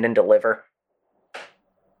Stand and Deliver.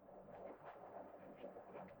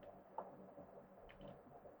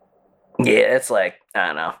 Yeah, it's like, I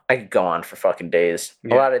don't know. I could go on for fucking days.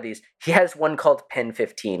 Yeah. A lot of these. He has one called Pen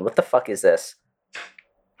 15. What the fuck is this?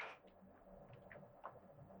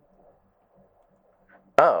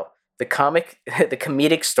 Oh, the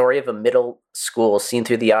comedic story of a middle school seen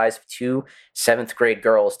through the eyes of 2 7th grade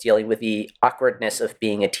girls dealing with the awkwardness of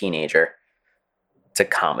being a teenager. It's a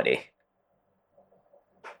comedy.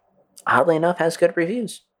 Oddly enough, has good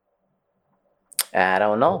reviews. I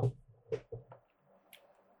don't know.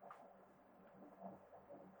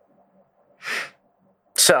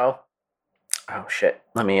 So, oh shit.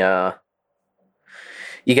 Let me,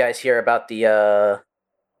 you guys hear about the,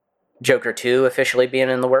 Joker 2 officially being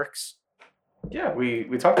in the works? Yeah, we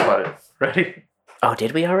talked about it already. Oh,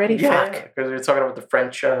 did we already? Yeah, Fuck. because we were talking about the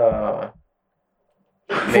French. Oh,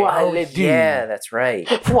 yeah, that's right.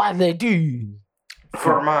 What they do?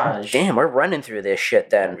 Fromage. Damn, we're running through this shit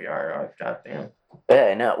then. We are. Oh, goddamn. Yeah,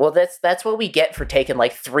 I know. Well, that's what we get for taking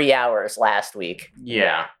like 3 hours last week.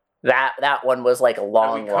 Yeah. That one was like a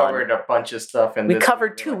long We one. covered a bunch of stuff. And We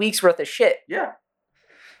covered 2 weeks worth of shit. Yeah.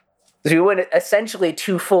 So we went essentially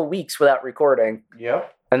 2 full weeks without recording.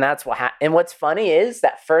 Yep. And that's what happened. And what's funny is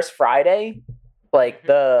that first Friday, like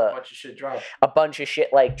A bunch of shit dropped. a bunch of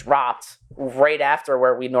shit like dropped right after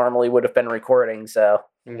where we normally would have been recording. So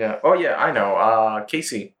Yeah. Oh, yeah, I know.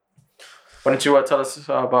 Casey, why don't you tell us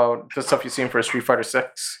about the stuff you've seen for Street Fighter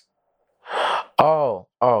 6? Oh,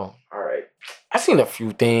 all right. I seen a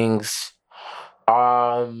few things.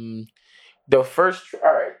 The first,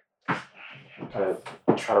 all right.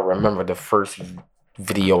 I'm trying to remember the first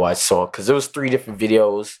video I saw because there was 3 different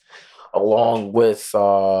videos, along with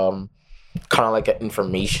kind of like an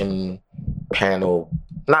information panel.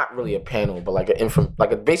 Not really a panel, but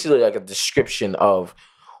like basically like a description of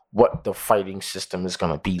what the fighting system is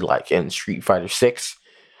gonna be like in Street Fighter 6.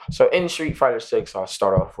 So in Street Fighter 6, I'll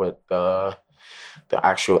start off with the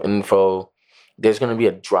actual info. There's gonna be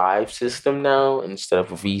a drive system now instead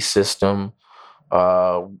of a V system.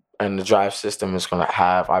 And the drive system is gonna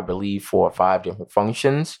have, I believe, 4 or 5 different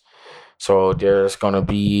functions. So there's gonna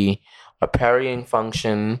be a parrying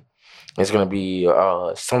function. There's gonna be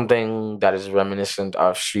something that is reminiscent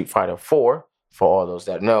of Street Fighter 4, for all those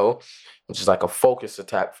that know, which is like a focus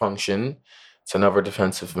attack function. It's another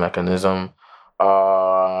defensive mechanism.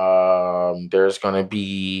 There's gonna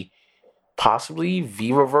be possibly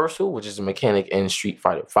V reversal, which is a mechanic in Street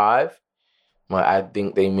Fighter 5. But I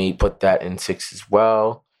think they may put that in 6 as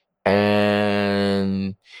well.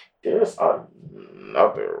 And there's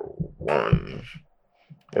another one.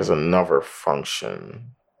 There's another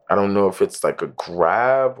function. I don't know if it's like a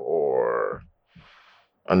grab or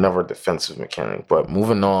another defensive mechanic. But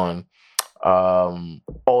moving on.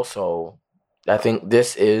 Also, I think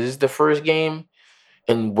this is the first game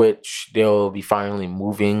in which they'll be finally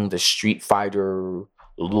moving the Street Fighter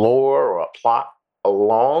lore or plot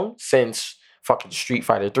along, since fucking Street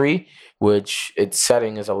Fighter 3, which its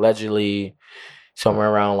setting is allegedly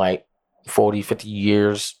somewhere around like 40, 50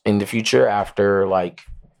 years in the future after like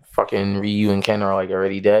fucking Ryu and Ken are like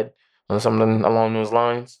already dead or something along those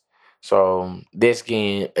lines. So this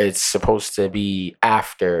game is supposed to be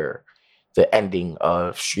after the ending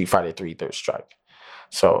of Street Fighter 3 Third Strike.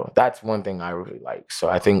 So that's one thing I really like. So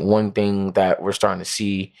I think one thing that we're starting to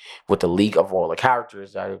see with the leak of all the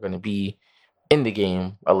characters that are going to be in the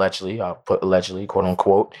game, allegedly, I'll put allegedly, quote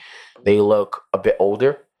unquote, they look a bit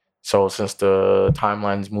older. So since the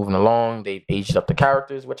timeline's moving along, they've aged up the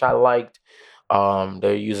characters, which I liked.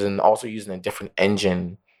 They're also using a different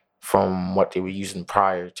engine from what they were using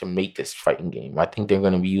prior to make this fighting game. I think they're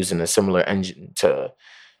going to be using a similar engine to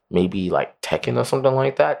maybe like Tekken or something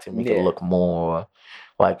like that to make it Yeah. look more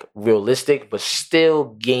like realistic, but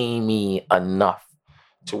still gamey enough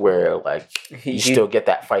to where like you still get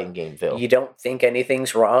that fighting game feel. You don't think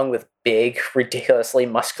anything's wrong with big, ridiculously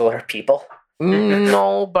muscular people?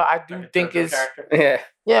 No, but I do think it's Yeah.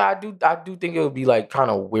 yeah, I do think it would be like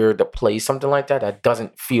kind of weird to play something like that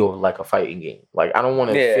doesn't feel like a fighting game. Like I don't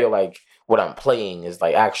want to Yeah. feel like what I'm playing is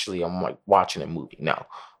like actually I'm like watching a movie. No,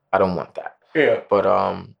 I don't want that. Yeah. But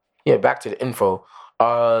yeah, back to the info.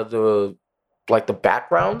 The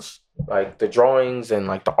backgrounds, like the drawings and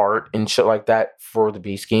like the art and shit like that for the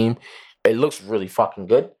base game, it looks really fucking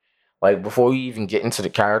good. Like before you even get into the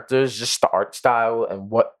characters, just the art style and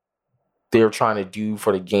what they're trying to do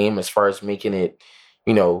for the game as far as making it,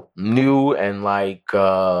 new and like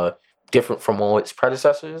different from all its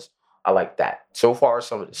predecessors. I like that. So far,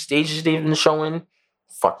 some of the stages they've been showing,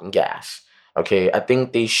 fucking gas. Okay, I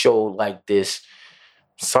think they showed like this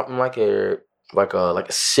something like a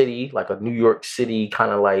city, like a New York City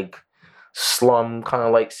kind of like slum kind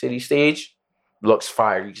of like city stage. Looks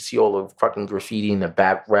fire. You can see all the fucking graffiti in the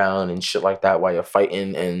background and shit like that while you're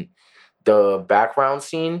fighting. And the background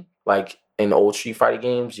scene, like in old Street Fighter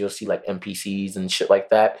games, you'll see like NPCs and shit like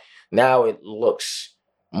that. Now it looks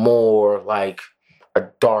more like a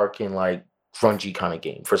dark and like grungy kind of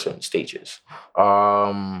game for certain stages.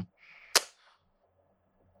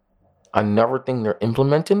 Another thing they're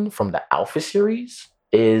implementing from the Alpha series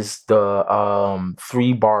is the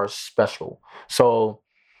 3 bar special. So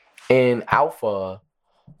in Alpha,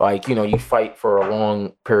 like you fight for a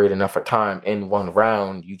long period enough of time in one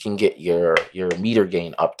round, you can get your meter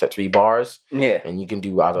gain up to 3 bars. Yeah. And you can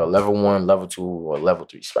do either a level 1, level 2, or level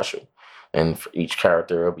 3 special. And for each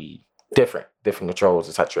character, it'll be different controls,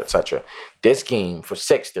 etc., etc. This game for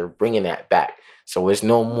 6, they're bringing that back, so it's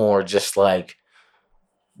no more just like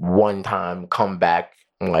one-time comeback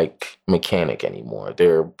like mechanic anymore.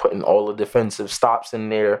 They're putting all the defensive stops in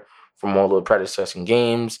there from all the predecessor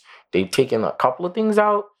games. They've taken a couple of things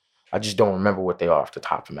out. I just don't remember what they are off the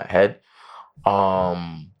top of my head.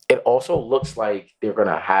 It also looks like they're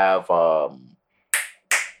gonna have a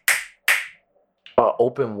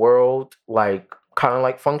open world like kind of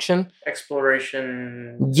like function.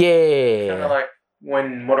 Exploration. Yeah. Kind of like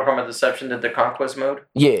when Mortal Kombat Deception did the Conquest mode.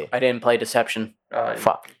 Yeah. I didn't play Deception.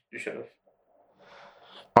 Fuck. You should have.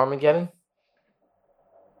 Armageddon?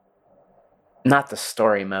 Not the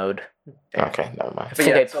story mode. Okay, never mind. I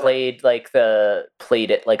think I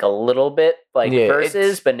played it like a little bit, like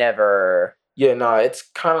versus, but never. Yeah, no, it's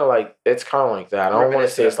kind of like that. I don't want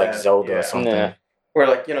to say it's like Zelda or something. Yeah. Where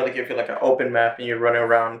like they give you like an open map and you're running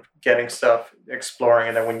around getting stuff, exploring,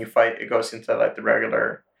 and then when you fight, it goes into like the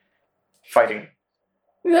regular fighting.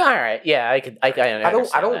 All right, yeah, I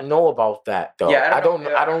don't know about that though. Yeah, I don't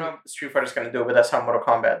know if Street Fighter's gonna do it, but that's how Mortal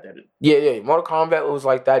Kombat did it. Yeah, Mortal Kombat was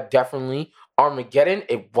like that, definitely. Armageddon,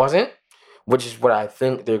 it wasn't, which is what I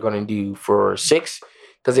think they're gonna do for 6,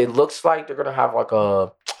 because it looks like they're gonna have like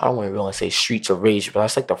I don't want to say Streets of Rage, but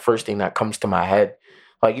that's like the first thing that comes to my head.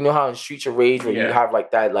 Like how in Streets of Rage where you have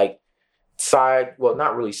like that like side, well,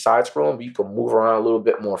 not really side scrolling, but you can move around a little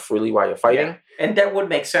bit more freely while you're fighting. Yeah. And that would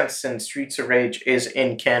make sense since Streets of Rage is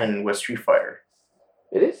in canon with Street Fighter.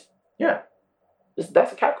 It is? Yeah.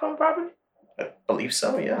 That's a Capcom property? I believe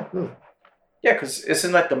so, yeah. Yeah, because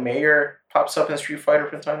isn't like the mayor pops up in Street Fighter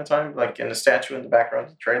from time to time, like in the statue in the background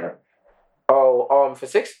of the trailer? Oh, for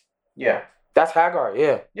 6? Yeah. That's Hagar,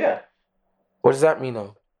 yeah. Yeah. What does that mean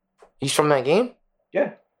though? He's from that game?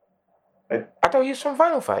 Yeah. I thought he was from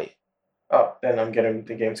Final Fight. Oh, then I'm getting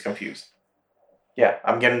the games confused. Yeah,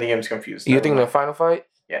 I'm getting the games confused. You think the Final Fight?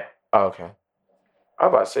 Yeah. Oh, okay. I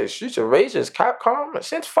was about to say Streets of Rage is Capcom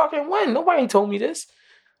since fucking when? Nobody told me this.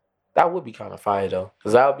 That would be kind of fire though,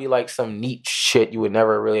 because that would be like some neat shit you would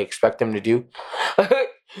never really expect them to do.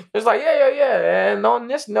 It's like, yeah. And on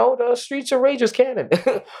this note, Streets of Rage is canon.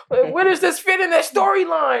 Where does this fit in their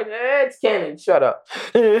storyline? It's canon. Shut up.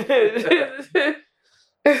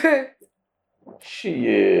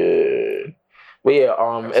 Shit. But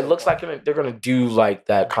yeah, it looks like they're gonna do like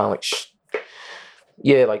that kind of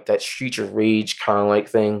like, like that Streets of Rage kind of like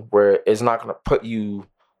thing where it's not gonna put you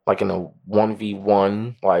like in a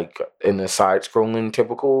 1v1 like in the side scrolling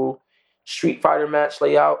typical Street Fighter match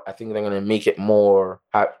layout. I think they're gonna make it more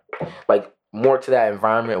like more to that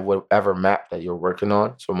environment of whatever map that you're working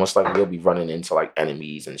on. So most likely you'll be running into like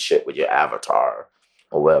enemies and shit with your avatar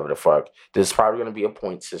or whatever the fuck. There's probably gonna be a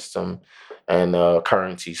point system and a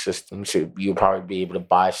currency system, so you'll probably be able to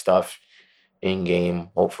buy stuff in game,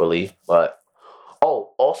 hopefully. But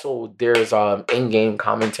also there's in-game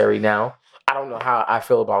commentary now. I don't know how I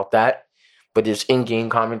feel about that but there's in-game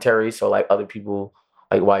commentary, so like other people,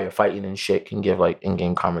 like while you're fighting and shit, can give like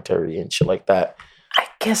in-game commentary and shit like that. I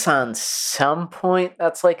guess on some point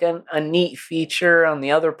that's like a neat feature. On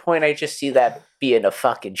the other point, I just see that being a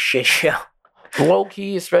fucking shit show. Low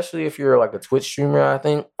key, especially if you're like a Twitch streamer, I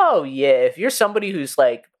think. Oh yeah, if you're somebody who's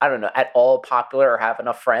like, I don't know, at all popular or have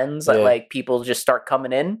enough friends that like people just start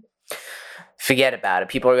coming in, forget about it.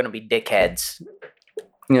 People are gonna be dickheads.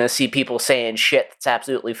 You're gonna see people saying shit that's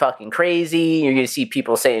absolutely fucking crazy. You're gonna see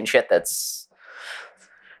people saying shit that's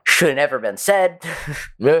should have never been said.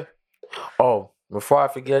 Yeah. Oh, before I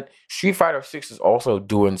forget, Street Fighter 6 is also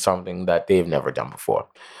doing something that they've never done before.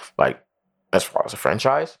 Like, as far as a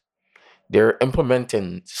franchise, they're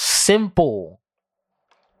implementing simple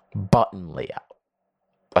button layout.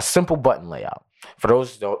 A simple button layout. For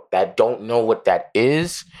those that don't know what that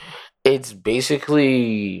is, it's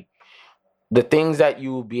basically the things that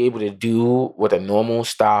you will be able to do with a normal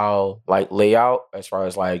style like layout, as far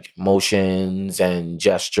as like motions and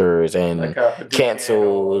gestures and like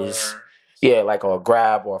cancels. Yeah, like a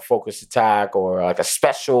grab or a focus attack or like a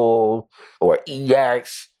special or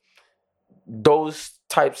EX. Those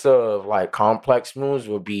types of like complex moves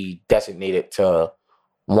will be designated to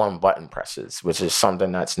one button presses, which is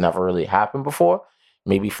something that's never really happened before.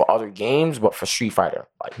 Maybe for other games, but for Street Fighter,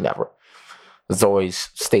 like never. It's always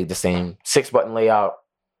stayed the same. 6 button layout.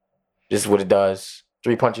 This is what it does.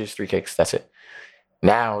 3 punches, 3 kicks. That's it.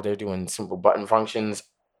 Now they're doing simple button functions.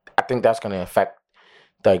 I think that's going to affect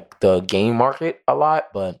like the game market a lot,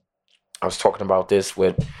 but I was talking about this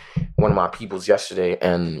with one of my peoples yesterday,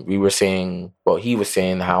 and we were saying, well, he was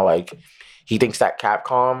saying how like he thinks that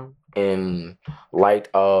Capcom, in light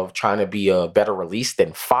of trying to be a better release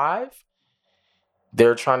than 5,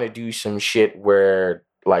 they're trying to do some shit where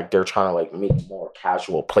like they're trying to like make more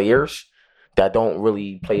casual players that don't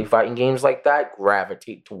really play fighting games like that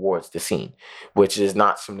gravitate towards the scene, which is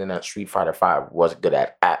not something that Street Fighter 5 was good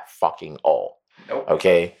at fucking all. Nope.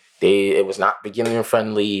 Okay, it was not beginner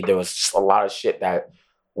friendly. There was just a lot of shit that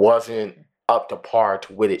wasn't up to par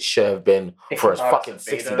to what it should have been for a fucking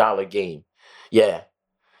 $60 game. Yeah,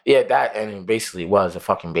 that, and it basically was a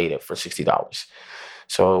fucking beta for $60.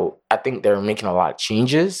 So I think they're making a lot of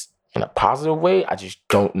changes in a positive way. I just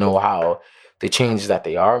don't know how the changes that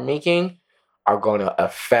they are making are going to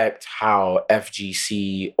affect how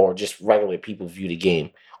FGC or just regular people view the game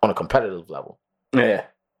on a competitive level. Yeah.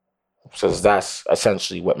 So that's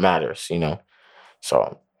essentially what matters, you know.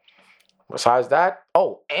 So besides that,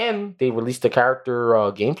 and they released the character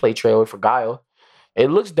gameplay trailer for Guile. It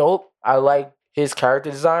looks dope. I like his character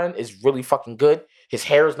design. It's really fucking good. His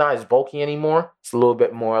hair is not as bulky anymore. It's a little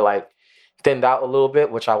bit more like thinned out a little bit,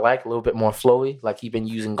 which I like. A little bit more flowy, like he's been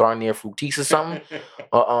using Garnier Fructis or something.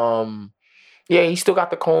 Yeah, he still got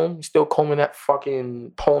the comb. He's still combing that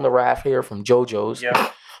fucking Polnareff hair from JoJo's.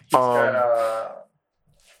 Yeah. He's got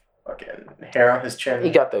fucking hair on his chin.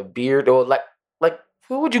 He got the beard, or like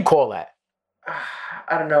what would you call that?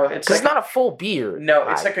 I don't know. It's not a full beard. No,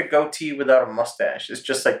 it's like a goatee without a mustache. It's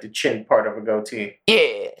just like the chin part of a goatee.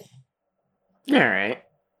 Yeah. All right.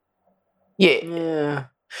 Yeah.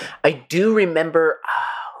 I do remember.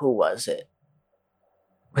 Who was it?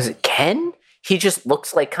 Was it Ken? He just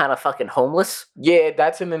looks like kind of fucking homeless. Yeah,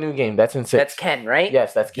 that's in the new game. That's in 6. That's Ken, right?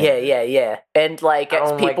 Yes, that's Ken. Yeah. And like,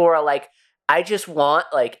 as people are like, I just want,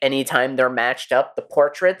 like, anytime they're matched up, the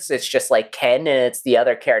portraits, it's just like Ken and it's the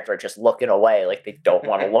other character just looking away. Like, they don't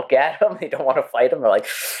want to look at him. They don't want to fight him. They're like,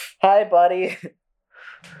 hi, buddy.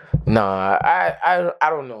 Nah, I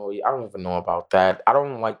don't know. I don't even know about that. I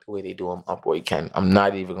don't like the way they do him up where he can. I'm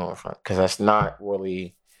not even going front, because that's not where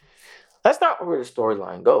the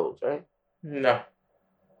storyline goes, right? No.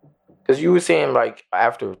 Because you were saying, like,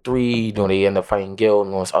 after 3, they end up fighting Gil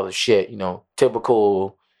and all this other shit,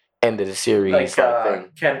 typical end of the series type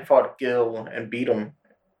thing. Ken fought Gil and beat him.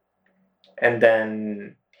 And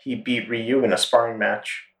then he beat Ryu in a sparring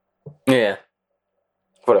match. Yeah.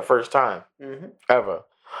 For the first time. Mm-hmm. Ever.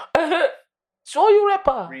 Show you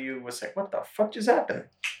rapper. Ryu was like, what the fuck just happened?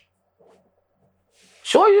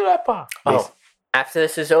 Show you rapper. Oh, after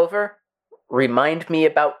this is over, remind me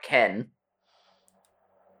about Ken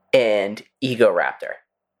and Ego Raptor.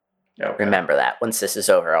 Okay. Remember that. Once this is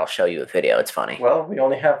over, I'll show you a video. It's funny. Well, we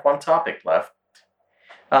only have one topic left.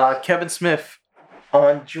 Kevin Smith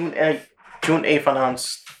on June 8th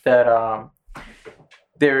announced that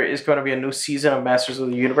there is going to be a new season of Masters of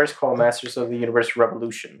the Universe called Masters of the Universe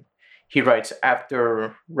Revolution. He writes,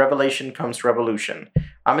 after Revelation comes Revolution.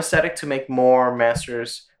 I'm ecstatic to make more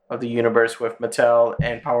Masters of the Universe with Mattel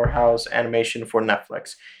and Powerhouse Animation for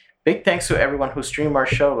Netflix. Big thanks to everyone who streamed our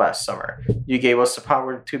show last summer. You gave us the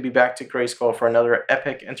power to be back to Grayskull for another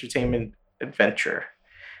epic entertainment adventure.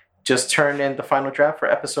 Just turned in the final draft for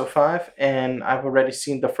episode 5, and I've already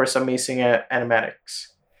seen the first amazing animatics.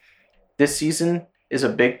 This season is a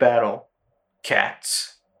big battle.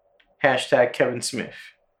 Cats. Hashtag Kevin Smith.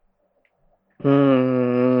 I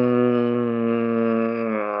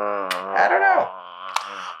don't know.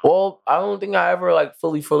 Well, I don't think I ever like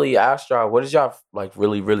fully asked y'all. What did y'all like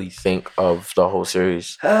really think of the whole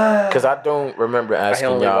series? Because I don't remember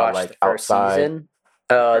asking y'all like outside. Season.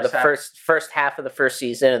 First half of the first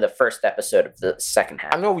season and the first episode of the second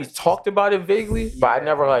half. I know we talked about it vaguely, but I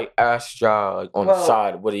never like asked y'all like, on the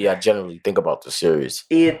side. What do y'all generally think about the series?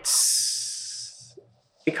 It's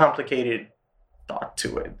a complicated thought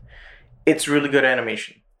to it. It's really good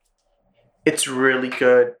animation. It's really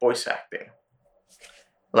good voice acting.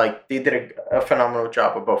 Like, they did a phenomenal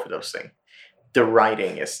job of both of those things. The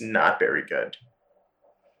writing is not very good.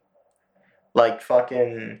 Like,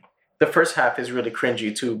 fucking... The first half is really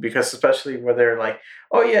cringy, too, because especially where they're like,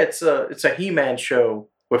 oh, yeah, it's a He-Man show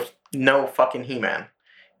with no fucking He-Man.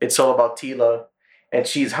 It's all about Teela, and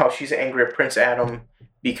how she's angry at Prince Adam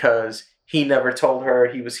because he never told her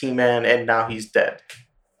he was He-Man, and now he's dead.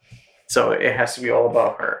 So it has to be all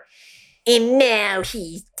about her. And now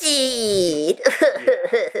he's dead.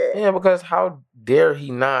 Yeah, because how dare he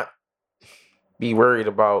not be worried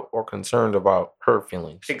about or concerned about her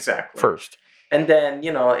feelings? Exactly. First. And then,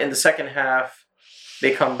 in the second half,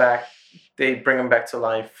 they come back, they bring him back to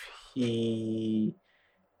life. He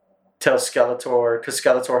tells Skeletor, because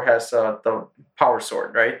Skeletor has the power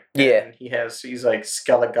sword, right? Yeah. And he's like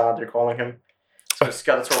Skelegod, they're calling him. So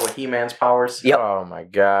Skeletor with He-Man's powers. Yep. Oh my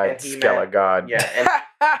God, Skelegod. Yeah, and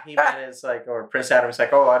He-Man is like, or Prince Adam is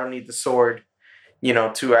like, oh, I don't need the sword,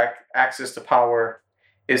 to access the power.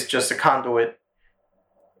 It's just a conduit.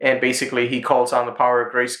 And basically, he calls on the power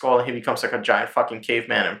of Grayskull, and he becomes like a giant fucking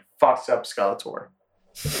caveman and fucks up Skeletor.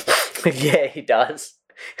 Yeah, he does.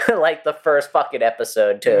 Like the first fucking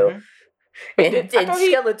episode, too. Mm-hmm. And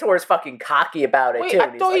Skeletor's fucking cocky about it, too.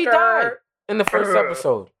 I thought he died in the first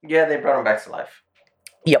episode. Yeah, they brought him back to life.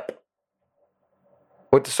 Yep.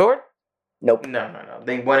 With the sword? Nope. No.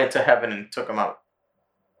 They went into heaven and took him out.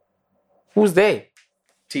 Who's they?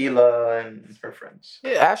 Teela and her friends.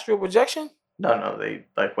 Yeah, astral projection? No, they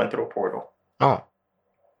like went through a portal. Oh.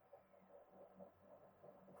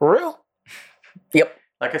 For real? Yep.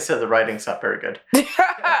 Like I said, the writing's not very good.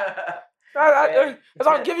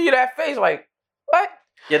 I'll give you that face like, what?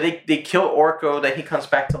 Yeah, they kill Orko, then he comes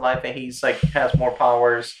back to life and he's like has more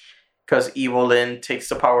powers because Evil Lyn takes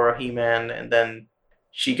the power of He-Man and then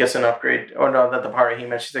she gets an upgrade. Oh no, not the power of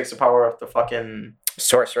He-Man, she takes the power of the fucking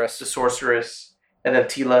Sorceress. The Sorceress. And then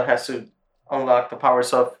Teela has to unlock the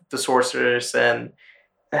powers of the Sorceress and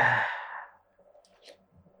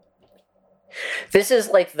this is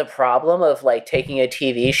like the problem of like taking a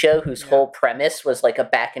TV show whose whole premise was like a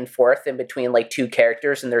back and forth in between like two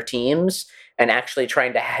characters and their teams and actually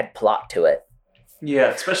trying to add plot to it. Yeah,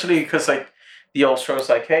 especially because like the old show's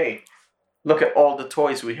like, hey, look at all the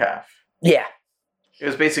toys we have. Yeah. It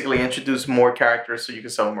was basically introduce more characters so you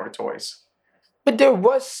could sell more toys. But there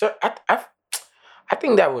was, I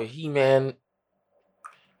think that with He-Man,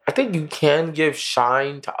 I think you can give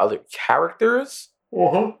shine to other characters.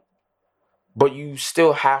 Uh-huh. But you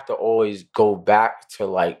still have to always go back to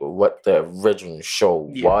like what the original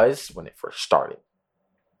show was when it first started.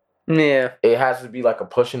 Yeah. It has to be like a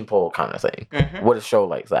push and pull kind of thing with a show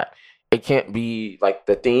like that. It can't be like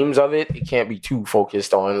the themes of it. It can't be too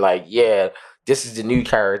focused on like, yeah, this is the new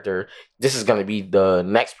character. This is going to be the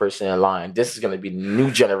next person in line. This is going to be the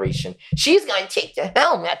new generation. She's going to take the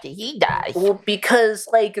helm after he dies. Well, because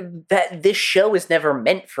like this show is never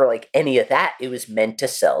meant for like any of that. It was meant to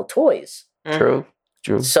sell toys. True.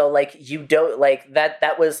 So like you don't like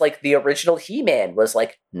that was like the original He-Man was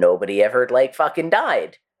like nobody ever like fucking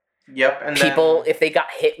died. Yep. And people, if they got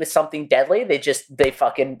hit with something deadly, they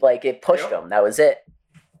fucking like it pushed them. That was it.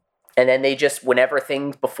 And then they just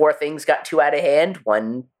before things got too out of hand,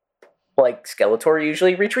 one like Skeletor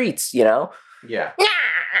usually retreats, Yeah.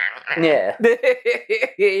 Yeah.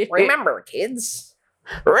 Remember, kids.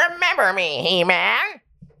 Remember me, He-Man.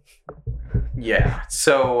 Yeah.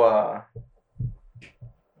 So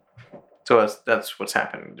that's what's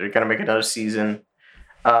happening. They're gonna make another season.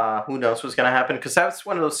 Who knows what's gonna happen? Because that's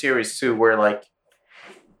one of those series too, where like,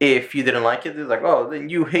 if you didn't like it, they're like, oh, then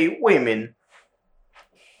you hate women.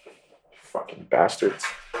 Fucking bastards.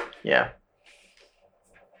 Yeah.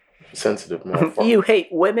 Sensitive motherfucker. You hate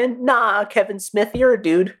women? Nah, Kevin Smith, you're a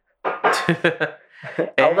dude.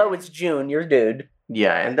 Although it's June, you're a dude.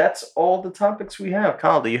 Yeah, and that's all the topics we have.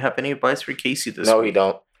 Kyle, do you have any advice for Casey this week? No, you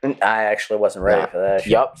don't. I actually wasn't ready for that.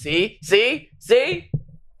 Yup. See?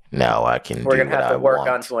 Now I can. We're do gonna what have to I work want.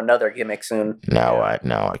 onto another gimmick soon. Now I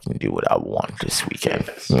can do what I want this weekend.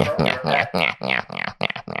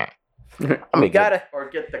 We gotta Or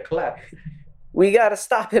get the clap.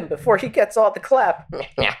 stop him before he gets all the clap.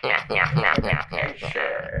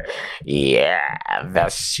 Yeah, the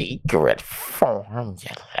secret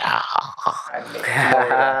formula.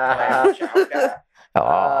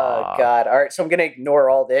 Oh God! All right, so I'm gonna ignore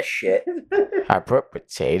all this shit. I put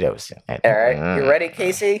potatoes in it. All right, you ready,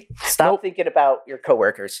 Casey? Stop thinking about your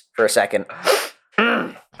coworkers for a second.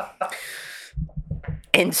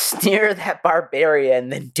 And sneer that barbarian,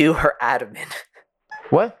 then do her adamant.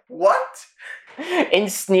 What? What? And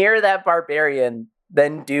sneer that barbarian,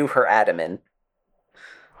 then do her adamant.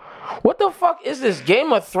 What the fuck is this?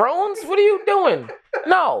 Game of Thrones? What are you doing?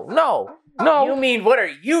 No. You mean, what are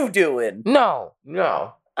you doing? No.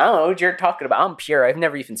 I don't know what you're talking about. I'm pure. I've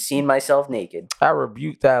never even seen myself naked. I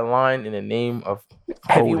rebuke that line in the name of.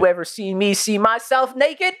 Have you ever seen me see myself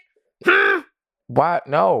naked? Why?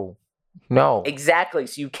 No. Exactly,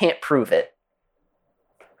 so you can't prove it.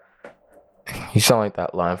 You sound like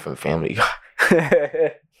that line from Family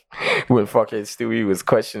Guy. When fucking Stewie was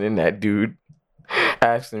questioning that dude.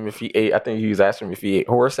 Asked him if he ate. I think he was asking him if he ate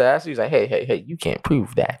horse ass. He was like, "Hey, you can't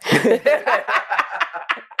prove that."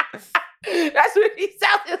 That's what he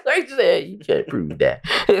sounded like. Said, "You can't prove that."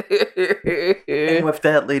 And with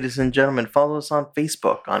that, ladies and gentlemen, follow us on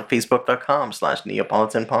Facebook on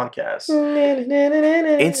facebook.com/Neopolitan Podcast,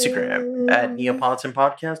 Instagram at Neopolitan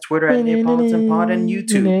Podcast, Twitter at Neopolitan Pod, and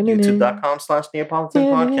youtube.com/Neopolitan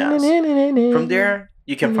Podcast. From there,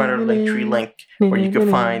 you can find our Linktree link where you can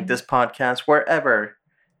find this podcast wherever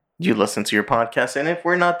you listen to your podcast. And if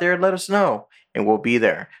we're not there, let us know and we'll be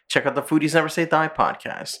there. Check out the Foodies Never Say Die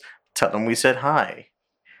podcast. Tell them we said hi.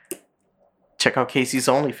 Check out Casey's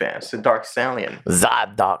OnlyFans, the Dark Stallion.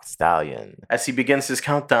 Dark Stallion. As he begins his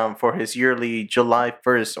countdown for his yearly July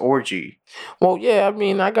 1st orgy. Well, yeah, I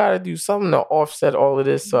mean, I gotta do something to offset all of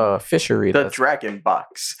this fishery. The Dragon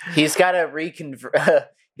Box. He's gotta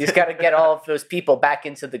he's gotta get all of those people back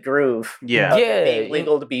into the groove. Yeah. Being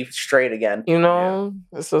legal to be straight again. You know,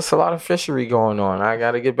 it's a lot of fishery going on. I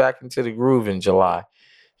gotta get back into the groove in July.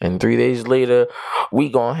 And 3 days later, we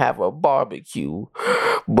gonna have a barbecue.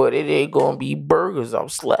 But it ain't gonna be burgers I'm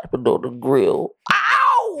slapping on the grill.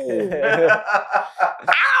 Ow!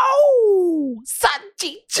 Ow!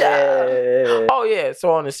 Salchicha! Oh, yeah.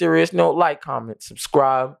 So on a serious note, like, comment,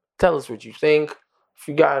 subscribe. Tell us what you think. If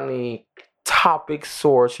you got any topics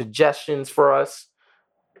or suggestions for us,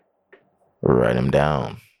 write them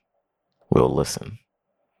down. We'll listen.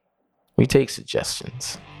 We take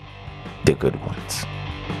suggestions. The good ones.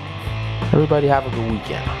 Everybody have a good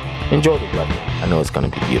weekend. Enjoy the weather. I know it's going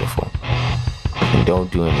to be beautiful. And don't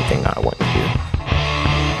do anything I want to do.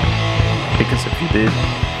 Because if you did,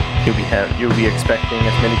 you'll be expecting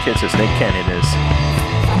as many kids as Nick Cannon is.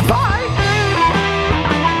 Bye!